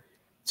data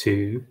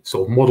to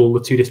sort of model the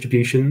two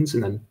distributions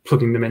and then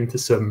plugging them into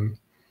some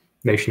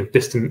notion of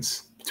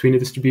distance between the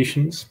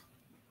distributions.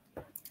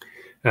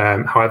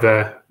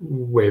 However,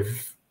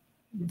 with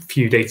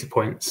few data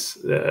points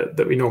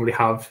that we normally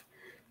have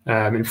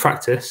in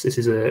practice, this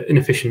is an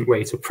inefficient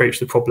way to approach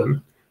the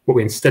problem. What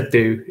we instead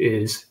do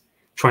is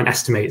try and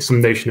estimate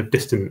some notion of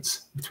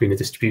distance between the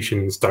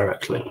distributions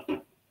directly.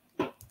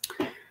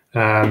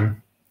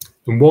 And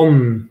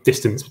one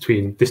distance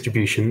between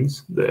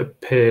distributions that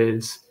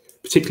appears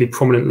particularly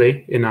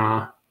prominently in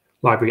our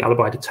library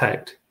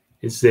alibi-detect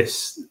is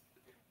this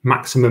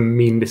maximum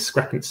mean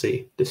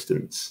discrepancy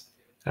distance,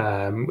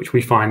 which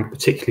we find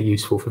particularly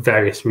useful for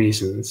various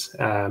reasons.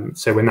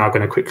 So we're now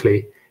going to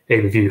quickly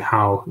overview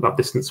how that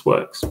distance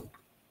works.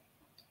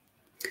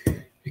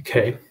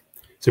 Okay,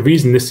 so the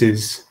reason this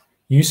is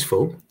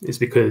useful is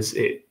because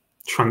it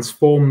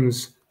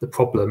transforms the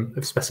problem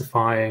of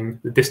specifying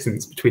the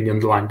distance between the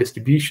underlying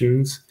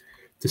distributions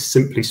to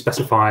simply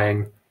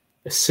specifying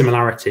a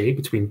similarity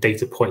between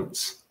data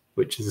points,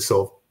 which is a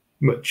sort of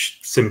much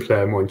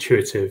simpler, more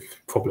intuitive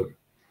problem.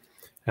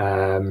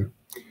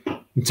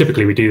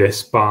 Typically, we do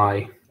this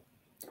by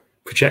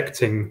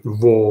projecting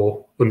raw,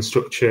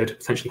 unstructured,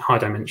 potentially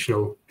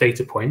high-dimensional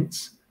data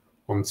points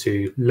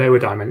onto lower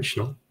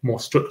dimensional, more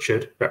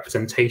structured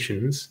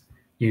representations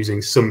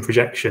using some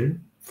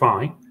projection,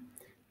 phi,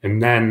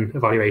 and then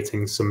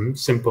evaluating some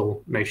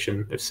simple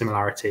notion of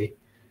similarity,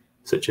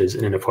 such as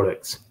an inner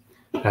product.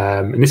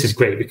 And this is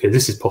great because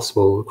this is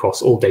possible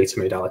across all data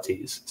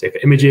modalities. So for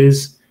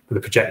images, for the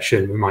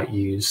projection, we might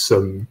use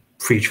some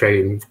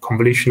pre-trained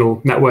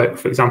convolutional network,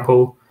 for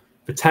example.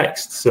 For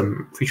text,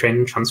 some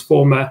pre-trained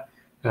transformer,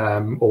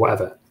 or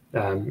whatever.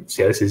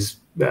 So yeah, this is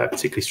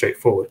particularly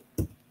straightforward.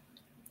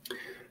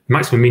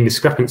 Maximum mean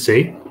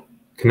discrepancy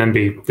can then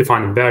be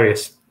defined in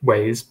various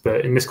ways,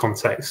 but in this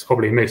context,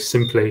 probably most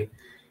simply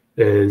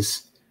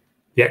is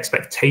the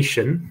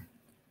expectation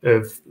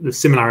of the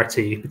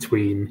similarity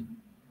between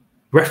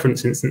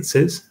reference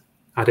instances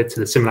added to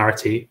the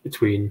similarity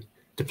between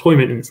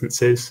deployment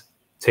instances,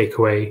 take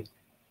away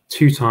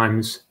 2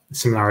 times the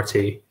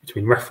similarity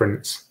between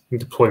reference and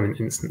deployment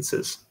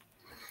instances.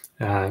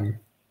 And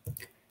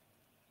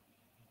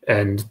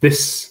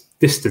this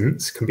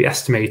distance can be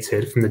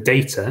estimated from the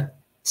data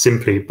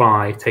simply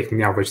by taking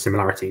the average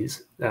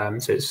similarities.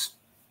 So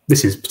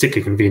this is a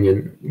particularly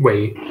convenient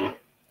way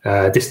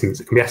distance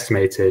that can be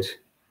estimated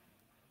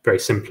very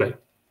simply.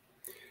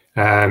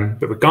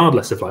 But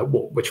regardless of like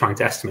what we're trying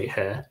to estimate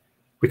here,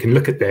 we can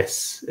look at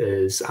this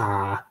as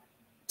our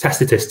test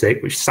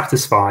statistic, which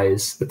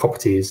satisfies the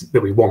properties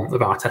that we want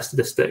of our test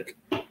statistic.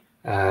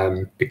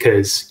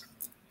 Because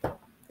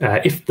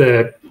if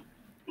the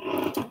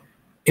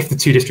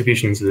 2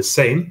 distributions are the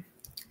same,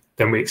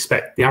 then we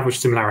expect the average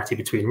similarity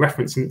between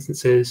reference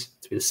instances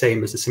to be the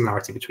same as the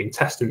similarity between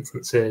test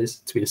instances,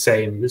 to be the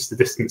same as the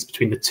distance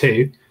between the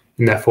 2,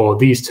 and therefore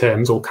these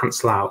terms all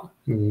cancel out,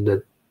 and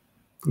the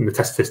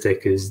test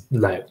statistic is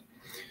low.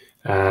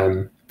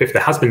 But if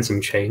there has been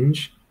some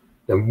change,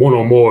 then one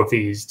or more of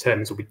these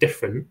terms will be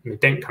different, and they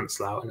don't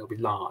cancel out, and they'll be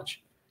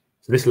large.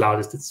 So this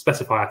allows us to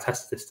specify our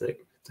test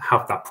statistic to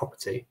have that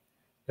property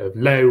of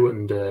low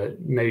under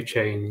no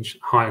change,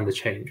 high under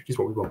change, which is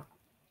what we want.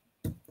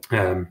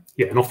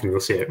 Yeah, and often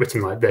you'll see it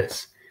written like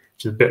this,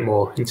 which is a bit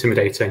more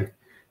intimidating.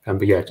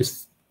 But yeah,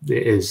 just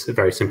it is a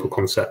very simple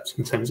concept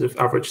in terms of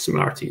average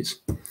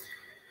similarities.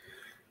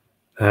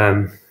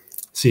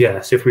 So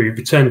yeah, so if we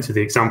return to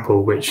the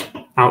example which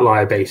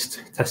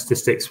outlier-based test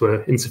statistics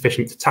were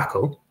insufficient to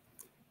tackle,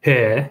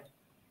 here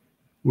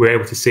we're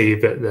able to see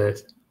that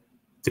the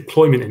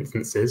deployment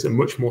instances are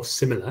much more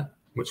similar,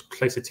 much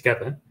closer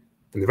together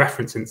than the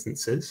reference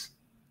instances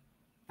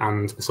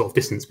and the sort of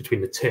distance between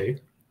the 2.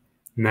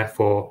 And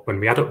therefore, when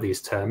we add up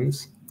these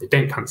terms, they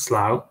don't cancel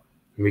out,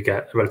 and we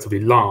get a relatively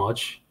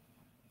large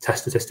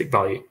test statistic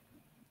value.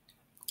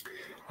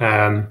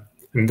 And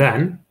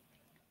then,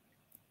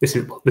 this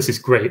is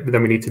great, but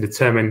then we need to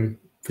determine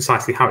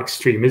precisely how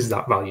extreme is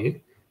that value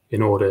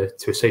in order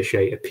to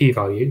associate a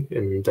p-value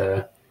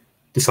and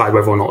decide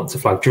whether or not to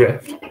flag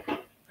drift.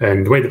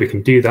 And the way that we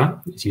can do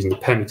that is using the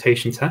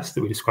permutation test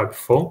that we described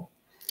before.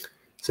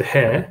 So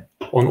here,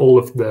 on all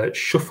of the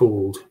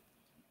shuffled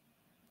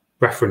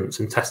reference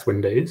and test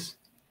windows,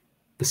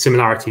 the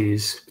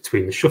similarities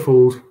between the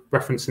shuffled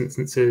reference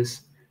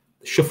instances,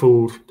 the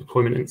shuffled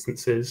deployment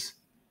instances,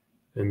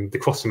 and the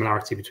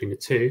cross-similarity between the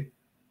 2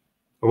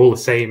 are all the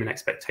same in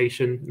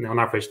expectation, and on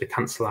average they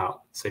cancel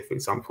out. So for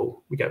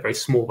example, we get very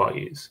small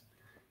values,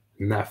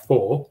 and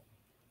therefore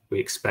we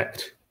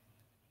expect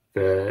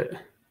the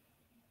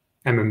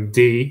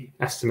MMD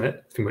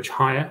estimate to be much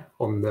higher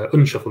on the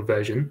unshuffled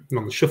version, and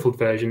on the shuffled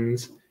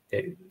versions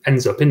it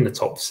ends up in the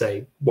top,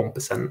 say,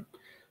 1%.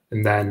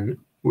 And then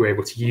we're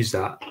able to use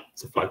that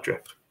to flag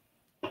drift.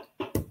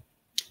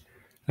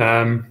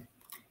 And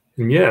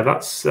yeah,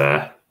 that's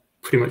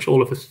pretty much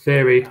all of the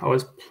theory I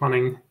was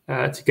planning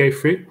to go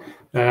through.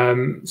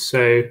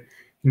 So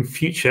in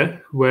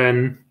future,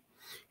 when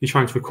you're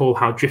trying to recall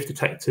how drift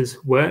detectors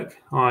work,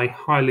 I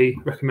highly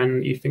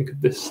recommend that you think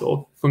of this sort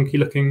of funky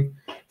looking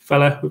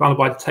fella with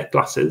alibi-detect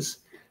glasses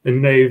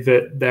and know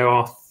that there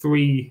are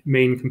 3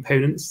 main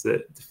components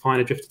that define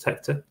a drift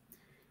detector.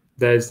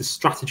 There's the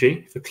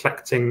strategy for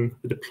collecting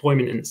the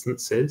deployment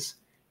instances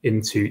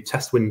into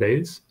test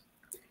windows,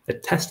 a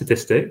test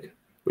statistic,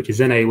 which is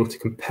then able to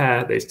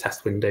compare those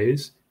test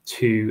windows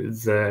to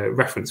the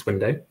reference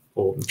window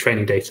or the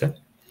training data.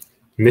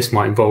 And this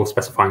might involve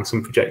specifying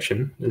some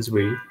projection, as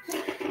we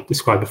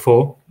described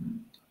before.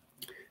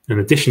 And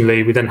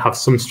additionally, we then have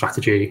some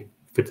strategy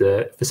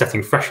for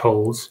setting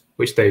thresholds,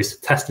 which those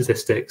test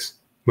statistics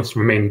must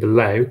remain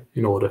below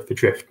in order for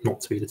drift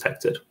not to be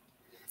detected.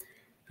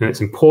 And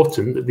it's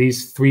important that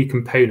these 3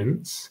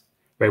 components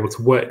are able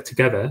to work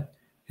together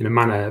in a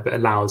manner that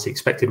allows the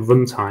expected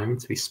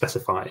runtime to be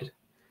specified,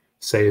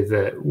 so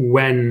that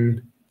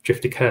when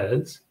drift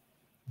occurs,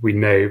 we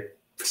know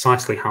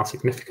precisely how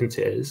significant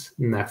it is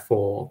and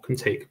therefore can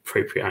take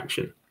appropriate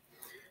action.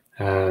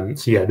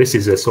 So yeah, this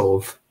is a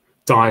sort of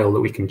dial that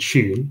we can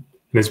tune.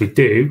 And as we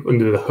do,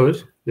 under the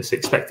hood, this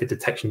expected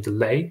detection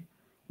delay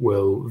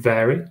will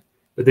vary,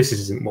 but this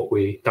isn't what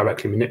we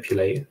directly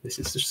manipulate. This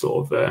is just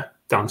sort of a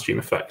downstream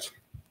effect.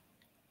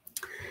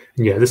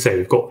 And yeah, as I say,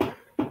 we've got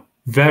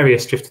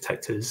various drift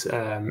detectors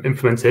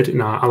implemented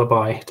in our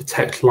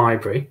alibi-detect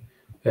library.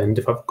 And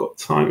if I've got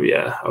time,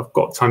 yeah, I've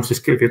got time to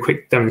just give you a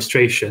quick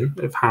demonstration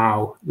of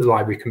how the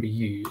library can be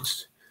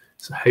used.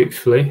 So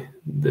hopefully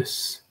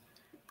this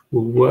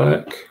will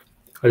work.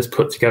 I just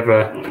put together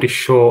a pretty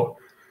short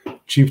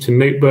Jupyter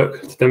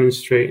notebook to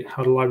demonstrate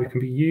how the library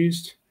can be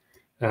used.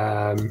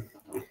 I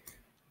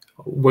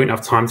won't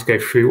have time to go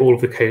through all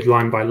of the code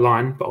line by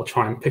line, but I'll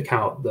try and pick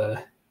out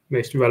the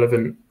most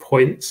relevant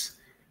points.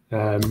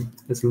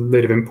 There's a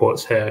load of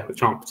imports here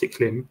which aren't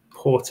particularly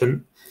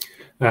important.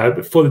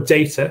 But for the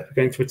data, we're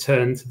going to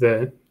return to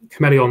the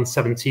Chameleon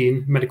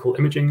 17 medical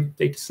imaging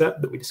dataset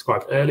that we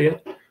described earlier,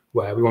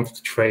 where we wanted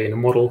to train a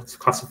model to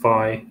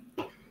classify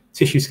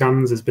tissue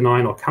scans as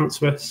benign or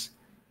cancerous.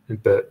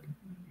 But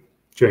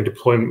during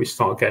deployment, we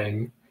start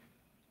getting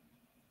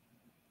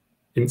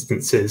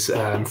instances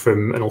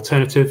from an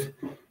alternative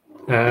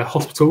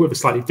hospital with a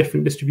slightly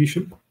different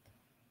distribution.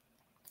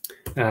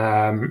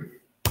 And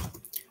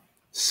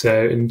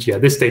yeah,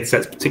 this data set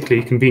is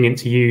particularly convenient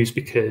to use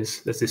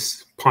because there's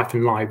this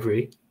Python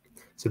library.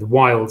 So the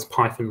wild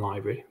Python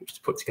library, which is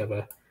put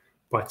together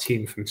by a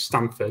team from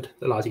Stanford,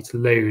 that allows you to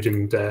load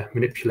and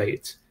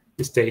manipulate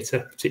this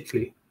data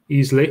particularly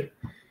easily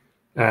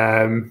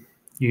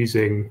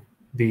using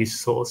these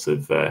sorts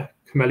of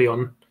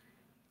Chameleon,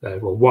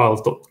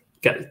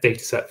 wild.get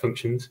dataset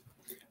functions.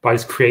 But I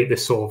just create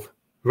this sort of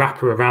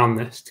wrapper around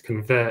this to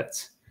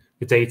convert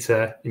the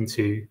data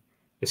into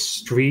a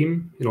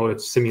stream in order to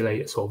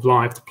simulate a sort of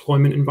live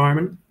deployment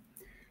environment.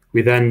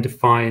 We then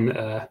define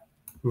a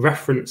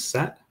reference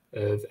set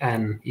of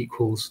n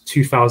equals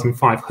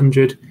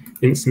 2,500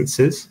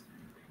 instances.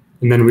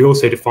 And then we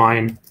also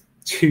define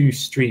two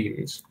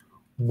streams,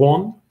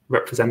 one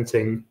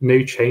representing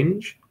no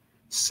change.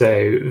 So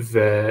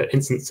the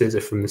instances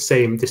are from the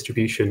same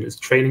distribution as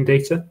training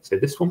data, so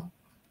this one.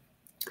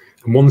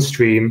 And one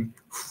stream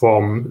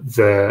from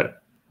the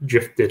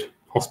drifted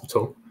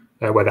hospital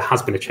where there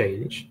has been a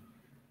change.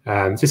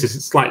 So this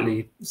has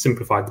slightly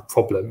simplified the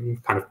problem,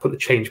 kind of put the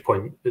change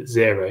point at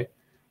 0.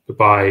 But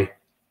by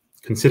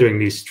considering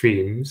these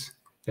streams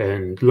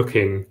and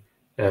looking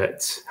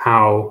at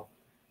how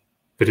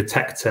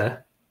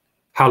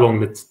long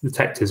the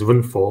detectors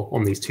run for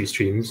on these two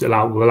streams will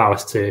allow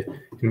us to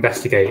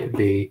investigate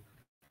the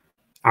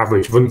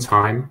average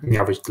runtime and the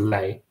average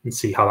delay and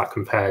see how that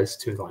compares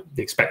to like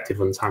the expected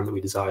runtime that we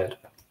desired.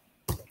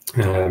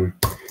 So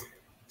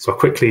I'll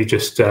quickly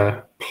just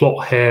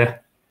plot here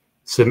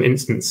some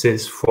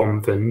instances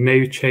from the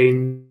no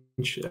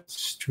change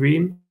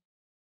stream.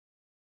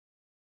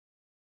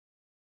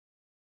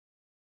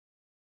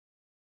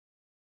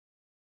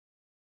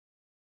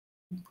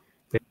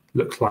 They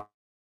look like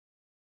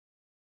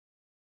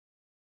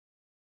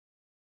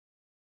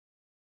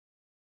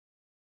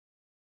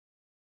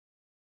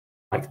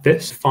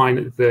this. To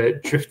find the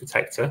drift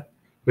detector,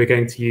 we're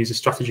going to use a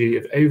strategy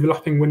of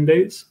overlapping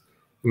windows,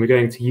 and we're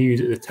going to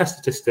use as a test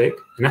statistic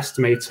an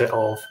estimator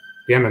of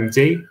the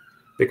MMD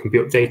that can be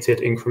updated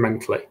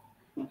incrementally,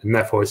 and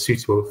therefore is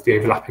suitable for the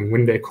overlapping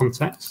window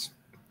context.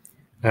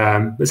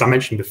 As I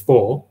mentioned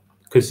before,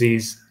 because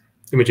these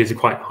images are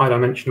quite high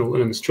dimensional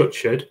and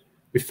unstructured,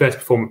 we first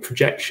perform a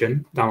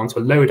projection down onto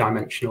a lower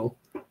dimensional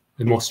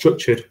and more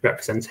structured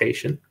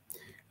representation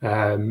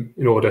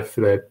in order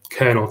for the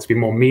kernel to be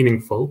more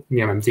meaningful and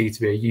the MMD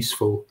to be a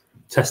useful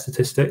test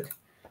statistic.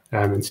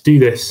 And to do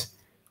this,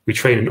 we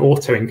train an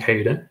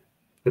autoencoder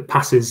that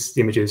passes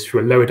the images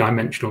through a lower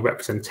dimensional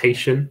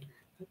representation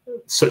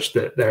such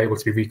that they're able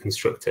to be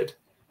reconstructed.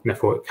 And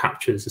therefore, it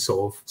captures the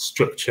sort of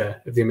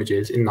structure of the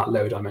images in that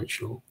lower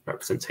dimensional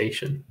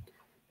representation.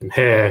 And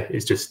here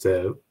is just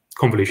a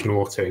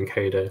convolutional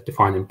autoencoder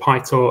defined in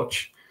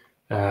PyTorch.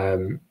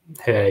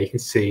 Here you can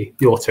see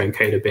the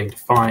autoencoder being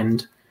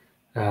defined.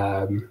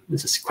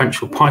 There's a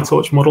sequential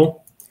PyTorch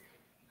model.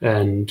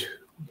 And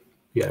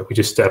yeah, we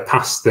just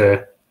pass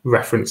the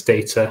reference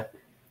data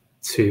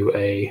to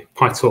a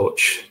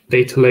PyTorch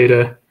data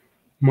loader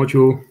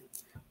module.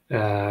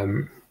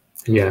 And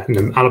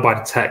then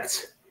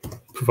alibi-detect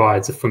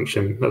provides a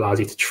function that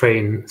allows you to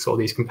train sort of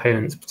these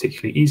components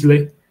particularly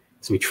easily.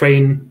 So we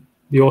train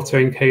the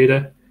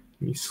autoencoder,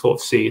 and you sort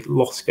of see the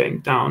loss going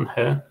down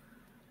here,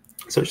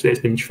 such that it's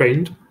been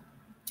trained.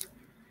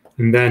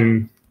 And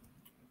then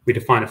we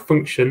define a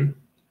function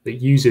that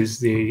uses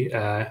the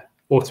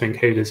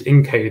autoencoder's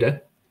encoder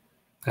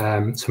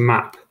to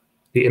map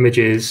the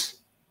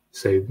images.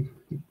 So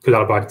because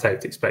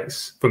alibi-detect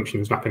expects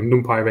functions mapping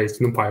NumPy arrays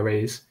to NumPy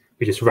arrays,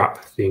 we just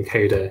wrap the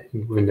encoder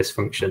within this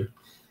function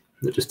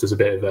that just does a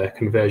bit of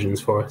conversions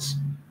for us.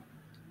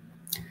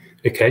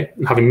 Okay,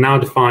 and having now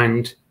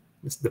defined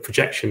the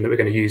projection that we're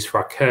going to use for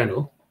our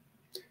kernel,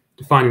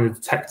 defining the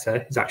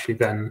detector is actually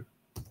then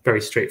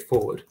very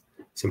straightforward.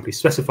 Simply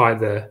specify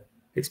the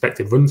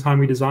expected runtime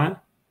we desire,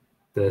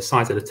 the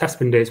size of the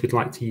test windows we'd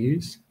like to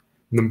use,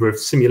 the number of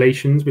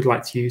simulations we'd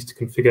like to use to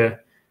configure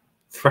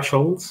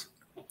thresholds,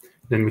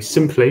 Then we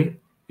simply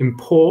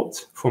import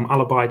from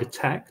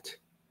alibi-detect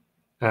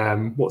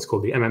what's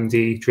called the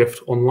MMD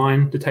drift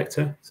online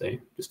detector. So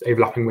just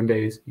overlapping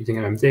windows using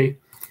MMD.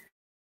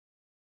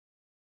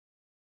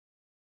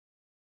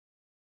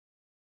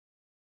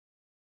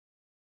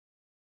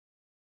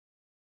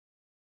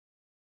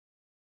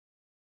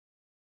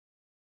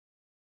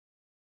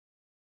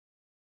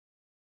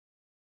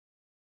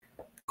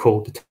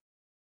 Called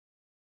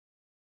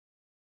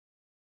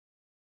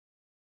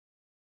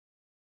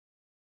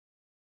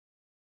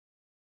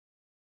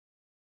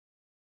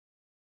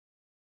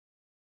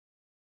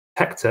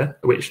detector,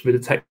 which the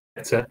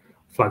detector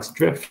flags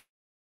drift.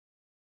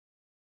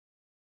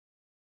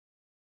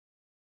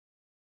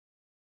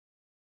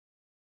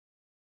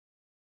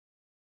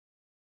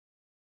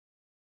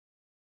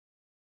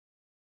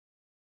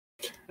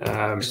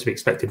 Just to be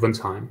expected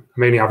runtime.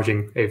 I'm only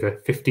averaging over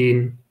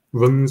 15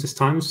 runs this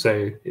time,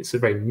 so it's a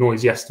very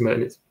noisy estimate,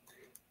 and it's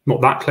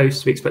not that close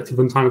to the expected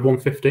runtime of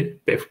 150.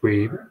 But if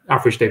we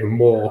averaged over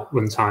more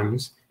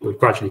runtimes, it would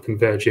gradually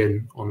converge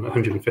in on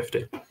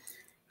 150.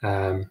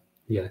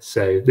 Yeah,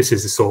 so this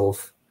is the sort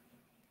of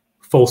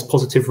false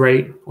positive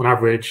rate. On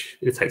average,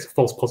 it takes a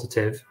false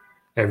positive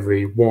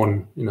every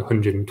 1 in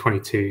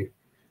 122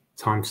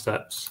 time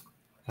steps.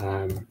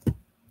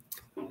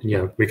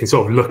 Yeah, we can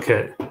sort of look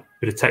at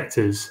the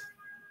detector's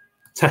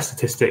test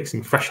statistics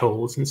and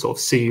thresholds and sort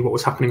of see what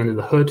was happening under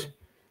the hood.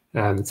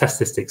 The test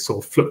statistics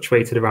sort of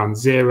fluctuated around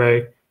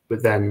 0,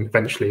 but then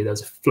eventually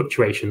there's a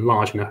fluctuation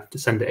large enough to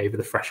send it over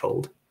the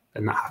threshold,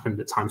 and that happened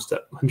at time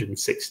step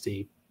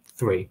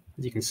 163,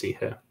 as you can see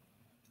here.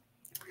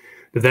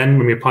 But then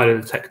when we apply the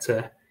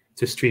detector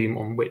to a stream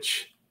on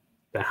which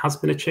there has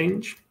been a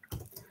change,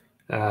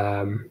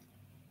 the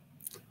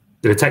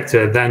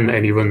detector then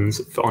only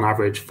runs for, on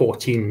average,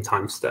 14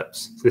 time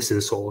steps. So this is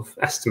a sort of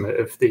estimate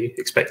of the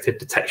expected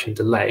detection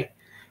delay.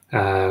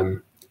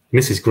 And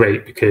this is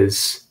great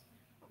because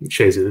it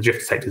shows that the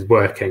drift detector is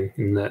working,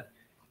 and that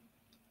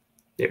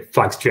it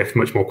flags drift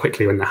much more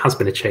quickly when there has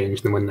been a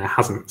change than when there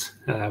hasn't,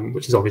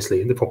 which is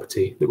obviously the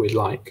property that we'd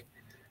like.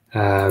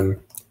 And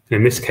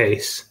in this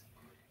case,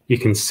 you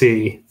can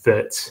see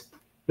that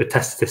the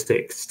test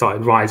statistics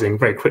started rising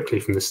very quickly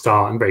from the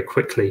start and very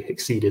quickly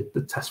exceeded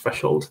the test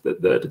threshold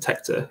that the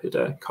detector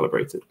had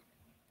calibrated.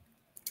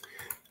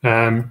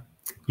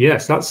 Yeah,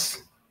 so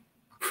that's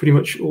pretty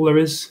much all there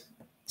is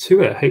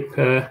to it. I hope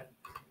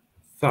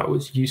that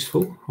was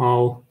useful.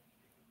 I'll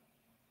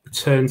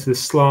return to the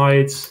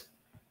slides.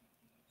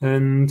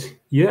 And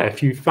yeah,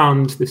 if you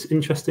found this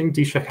interesting,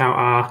 do check out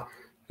our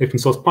open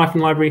source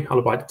Python library,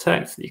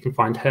 alibi-detect, that you can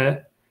find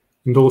here.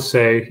 And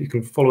also, you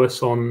can follow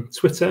us on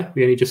Twitter.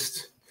 We only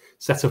just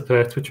set up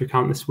a Twitter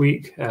account this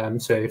week.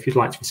 So if you'd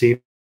like to receive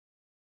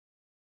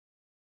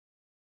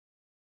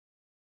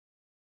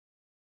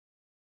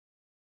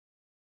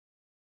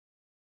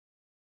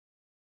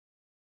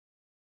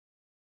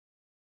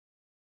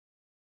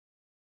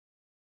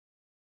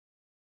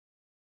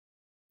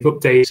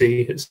updates,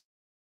 it's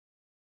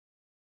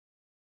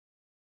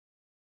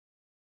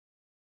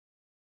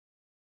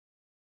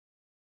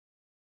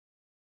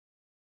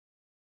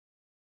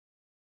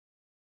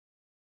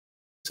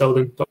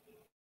Selden.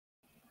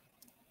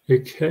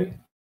 Okay.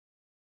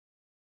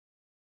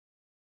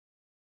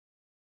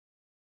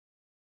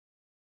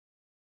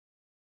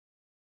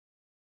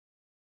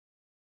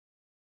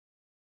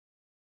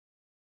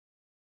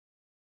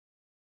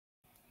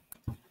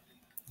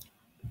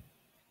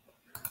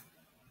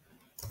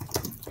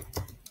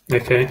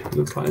 Okay,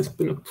 looks like there's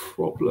been a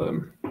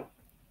problem.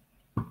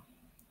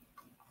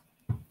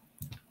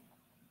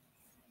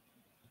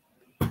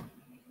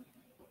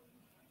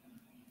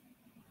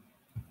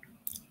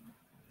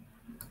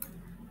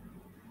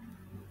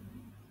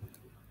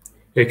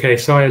 Okay,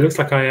 sorry, it looks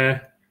like I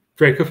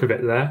broke up a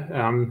bit there,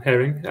 I'm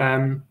hearing.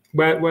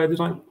 Where did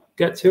I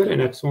get to? I don't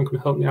know if someone can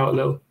help me out a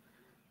little.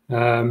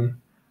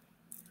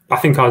 I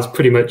think I was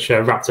pretty much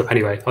wrapped up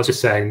anyway. I was just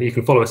saying that you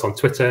can follow us on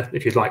Twitter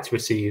if you'd like to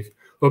receive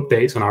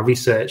updates on our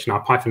research and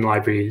our Python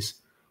libraries,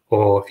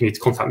 or if you need to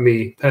contact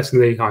me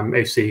personally, I'm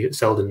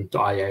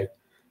oc@selden.io.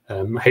 I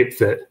hope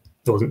that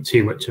there wasn't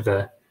too much of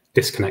a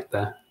disconnect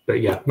there.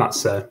 But yeah,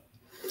 that's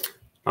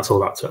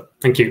all wrapped up.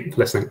 Thank you for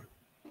listening.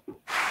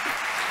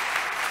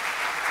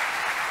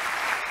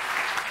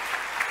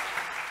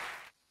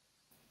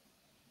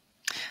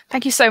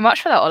 Thank you so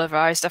much for that, Oliver.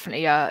 I was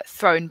definitely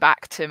thrown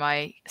back to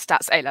my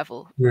stats A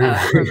level for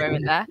a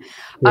moment there.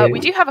 We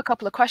do have a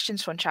couple of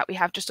questions from chat. We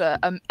have just a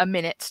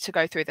minute to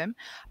go through them.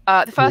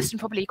 The first and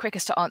probably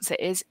quickest to answer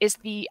is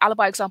the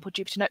Alibi example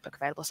Jupyter Notebook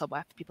available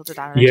somewhere for people to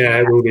download? Yeah,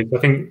 it will be. I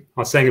think I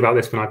was saying about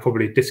this when I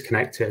probably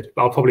disconnected,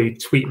 but I'll probably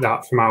tweet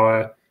that from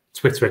our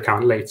Twitter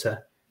account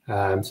later,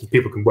 so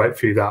people can work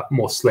through that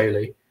more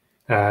slowly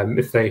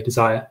if they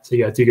desire. So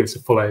yeah, do give us a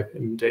follow,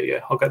 and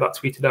yeah, I'll get that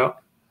tweeted out.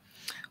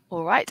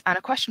 All right, and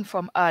a question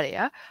from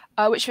earlier,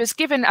 which was,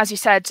 given, as you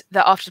said,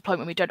 that after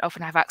deployment we don't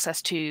often have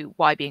access to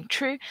Y being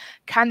true,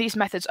 can these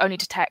methods only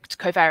detect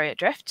covariate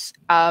drifts?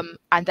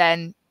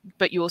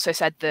 But you also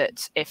said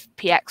that if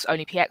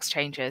only PX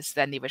changes,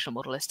 then the original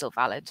model is still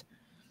valid.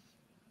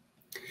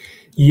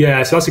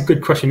 Yeah, so that's a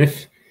good question.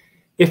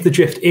 If the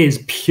drift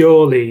is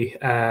purely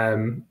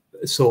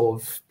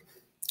sort of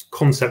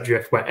concept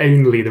drift where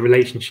only the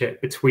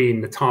relationship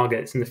between the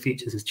targets and the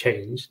features has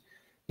changed,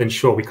 then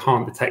sure, we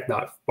can't detect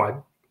that by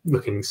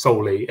looking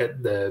solely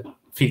at the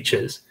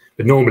features.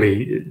 But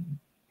normally,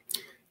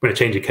 when a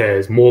change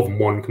occurs, more than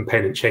one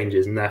component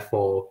changes, and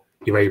therefore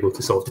you're able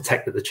to sort of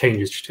detect that the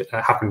changes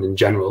happened in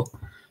general.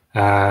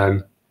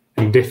 And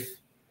if,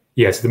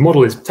 yes, the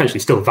model is potentially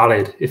still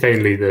valid if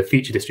only the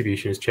feature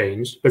distribution has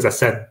changed. But as I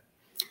said,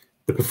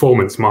 the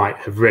performance might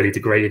have really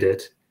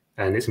degraded,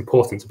 and it's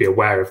important to be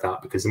aware of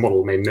that because the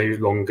model may no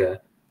longer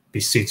be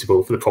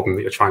suitable for the problem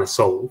that you're trying to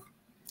solve.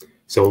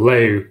 So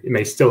although it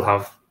may still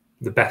have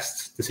the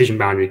best decision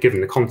boundary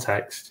given the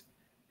context,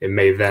 it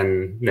may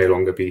then no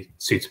longer be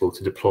suitable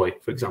to deploy,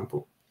 for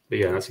example. But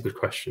yeah, that's a good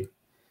question.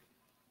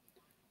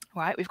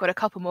 Right, we've got a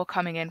couple more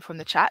coming in from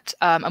the chat,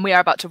 and we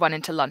are about to run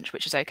into lunch,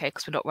 which is okay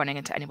because we're not running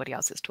into anybody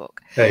else's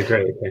talk. Oh,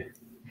 great, okay.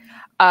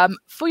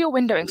 For your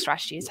windowing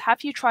strategies,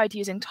 have you tried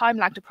using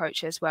time-lagged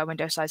approaches where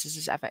window sizes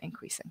is ever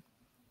increasing?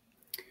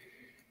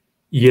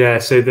 Yeah,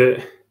 so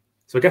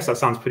I guess that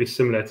sounds pretty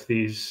similar to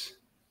these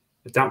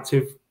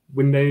adaptive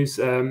windows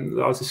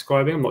that I was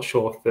describing. I'm not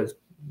sure if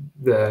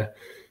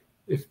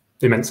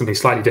they meant something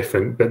slightly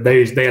different, but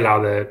they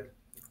allow the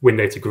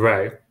window to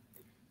grow,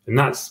 and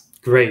that's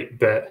great.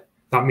 But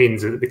that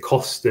means that the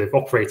cost of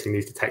operating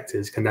these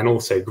detectors can then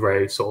also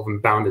grow sort of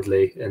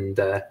unboundedly, and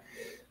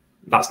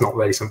that's not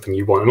really something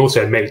you want. And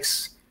also, it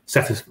makes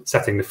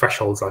setting the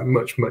thresholds like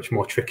much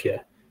more trickier.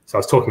 So I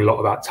was talking a lot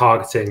about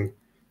targeting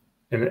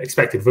an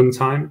expected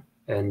runtime,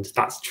 and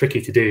that's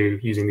tricky to do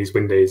using these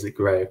windows that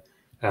grow.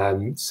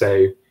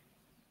 So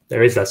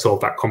there is that sort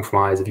of that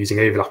compromise of using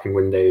overlapping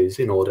windows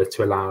in order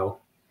to allow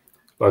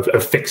a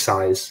fixed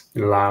size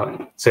and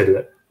allow so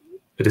that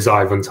the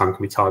desired runtime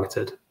can be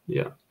targeted.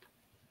 Yeah.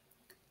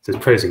 So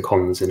there's pros and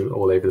cons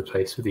all over the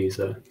place with these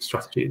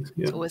strategies.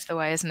 Yeah. It's always the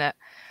way, isn't it?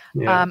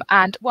 Yeah.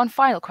 And one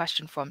final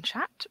question from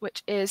chat,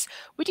 which is,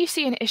 would you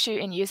see an issue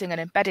in using an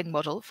embedding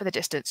model for the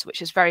distance,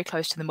 which is very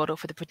close to the model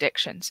for the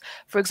predictions?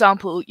 For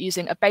example,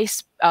 using a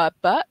base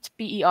BERT,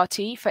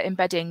 B-E-R-T, for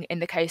embedding in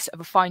the case of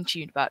a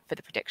fine-tuned BERT for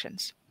the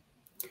predictions?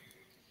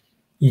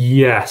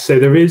 Yeah, so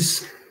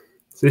this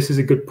is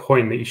a good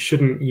point that you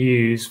shouldn't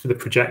use for the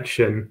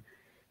projection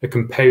a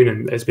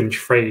component that has been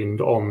trained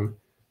on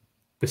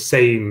the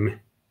same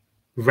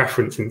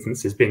reference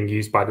instances being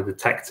used by the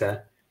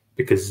detector,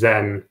 because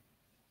then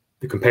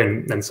the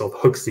component then sort of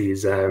hooks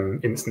these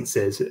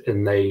instances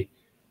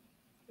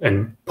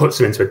and puts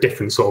them into a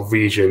different sort of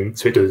region,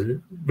 so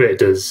it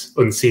does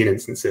unseen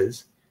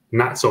instances, and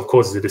that sort of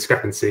causes a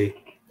discrepancy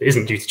that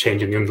isn't due to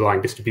change in the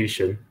underlying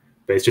distribution,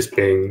 but it's just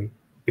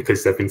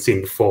because they've been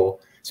seen before.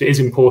 So it is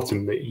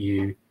important that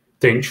you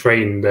don't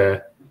train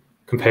the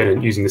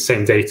component using the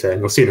same data,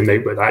 and you'll see in the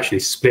notebook that actually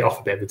split off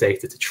a bit of the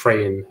data to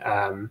train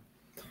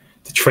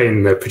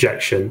the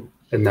projection,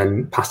 and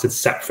then pass a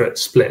separate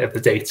split of the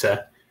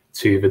data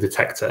to the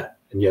detector.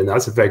 And yeah,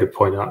 that's a very good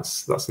point.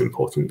 That's an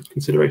important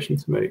consideration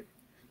to make.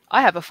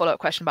 I have a follow-up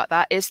question about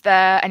that. Is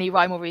there any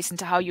rhyme or reason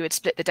to how you would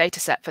split the data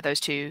set for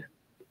those two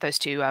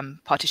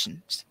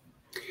partitions?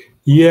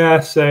 Yeah,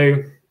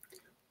 so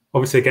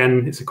obviously,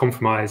 again, it's a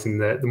compromise,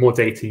 and the more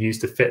data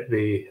used to fit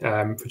the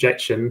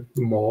projection,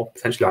 the more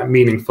potentially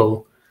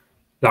meaningful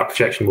that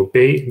projection will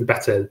be, the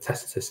better the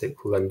test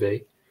statistic will then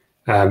be.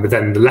 But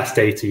then the less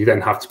data you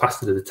then have to pass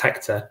to the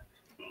detector,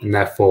 and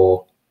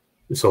therefore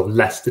the sort of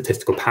less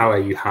statistical power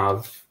you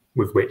have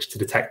with which to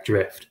detect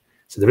drift.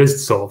 So there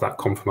is sort of that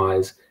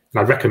compromise.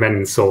 And I'd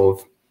recommend sort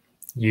of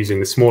using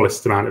the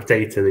smallest amount of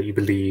data that you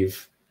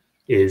believe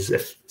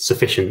is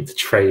sufficient to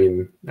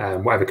train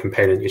whatever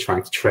component you're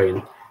trying to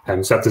train.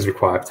 So that does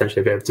require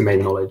potentially a bit of domain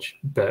knowledge.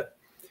 But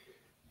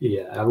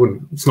yeah,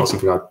 it's not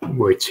something I'd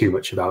worry too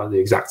much about, the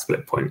exact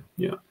split point.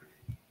 Yeah.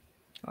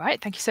 All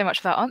right, thank you so much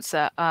for that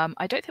answer.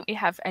 I don't think we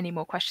have any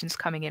more questions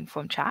coming in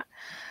from chat.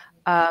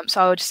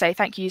 So I would just say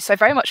thank you so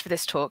very much for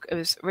this talk. It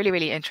was really,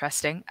 really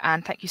interesting.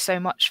 And thank you so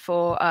much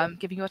for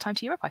giving your time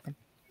to EuroPython.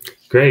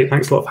 Great.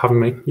 Thanks a lot for having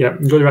me. Yeah.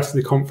 Enjoy the rest of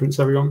the conference,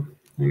 everyone.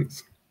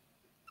 Thanks.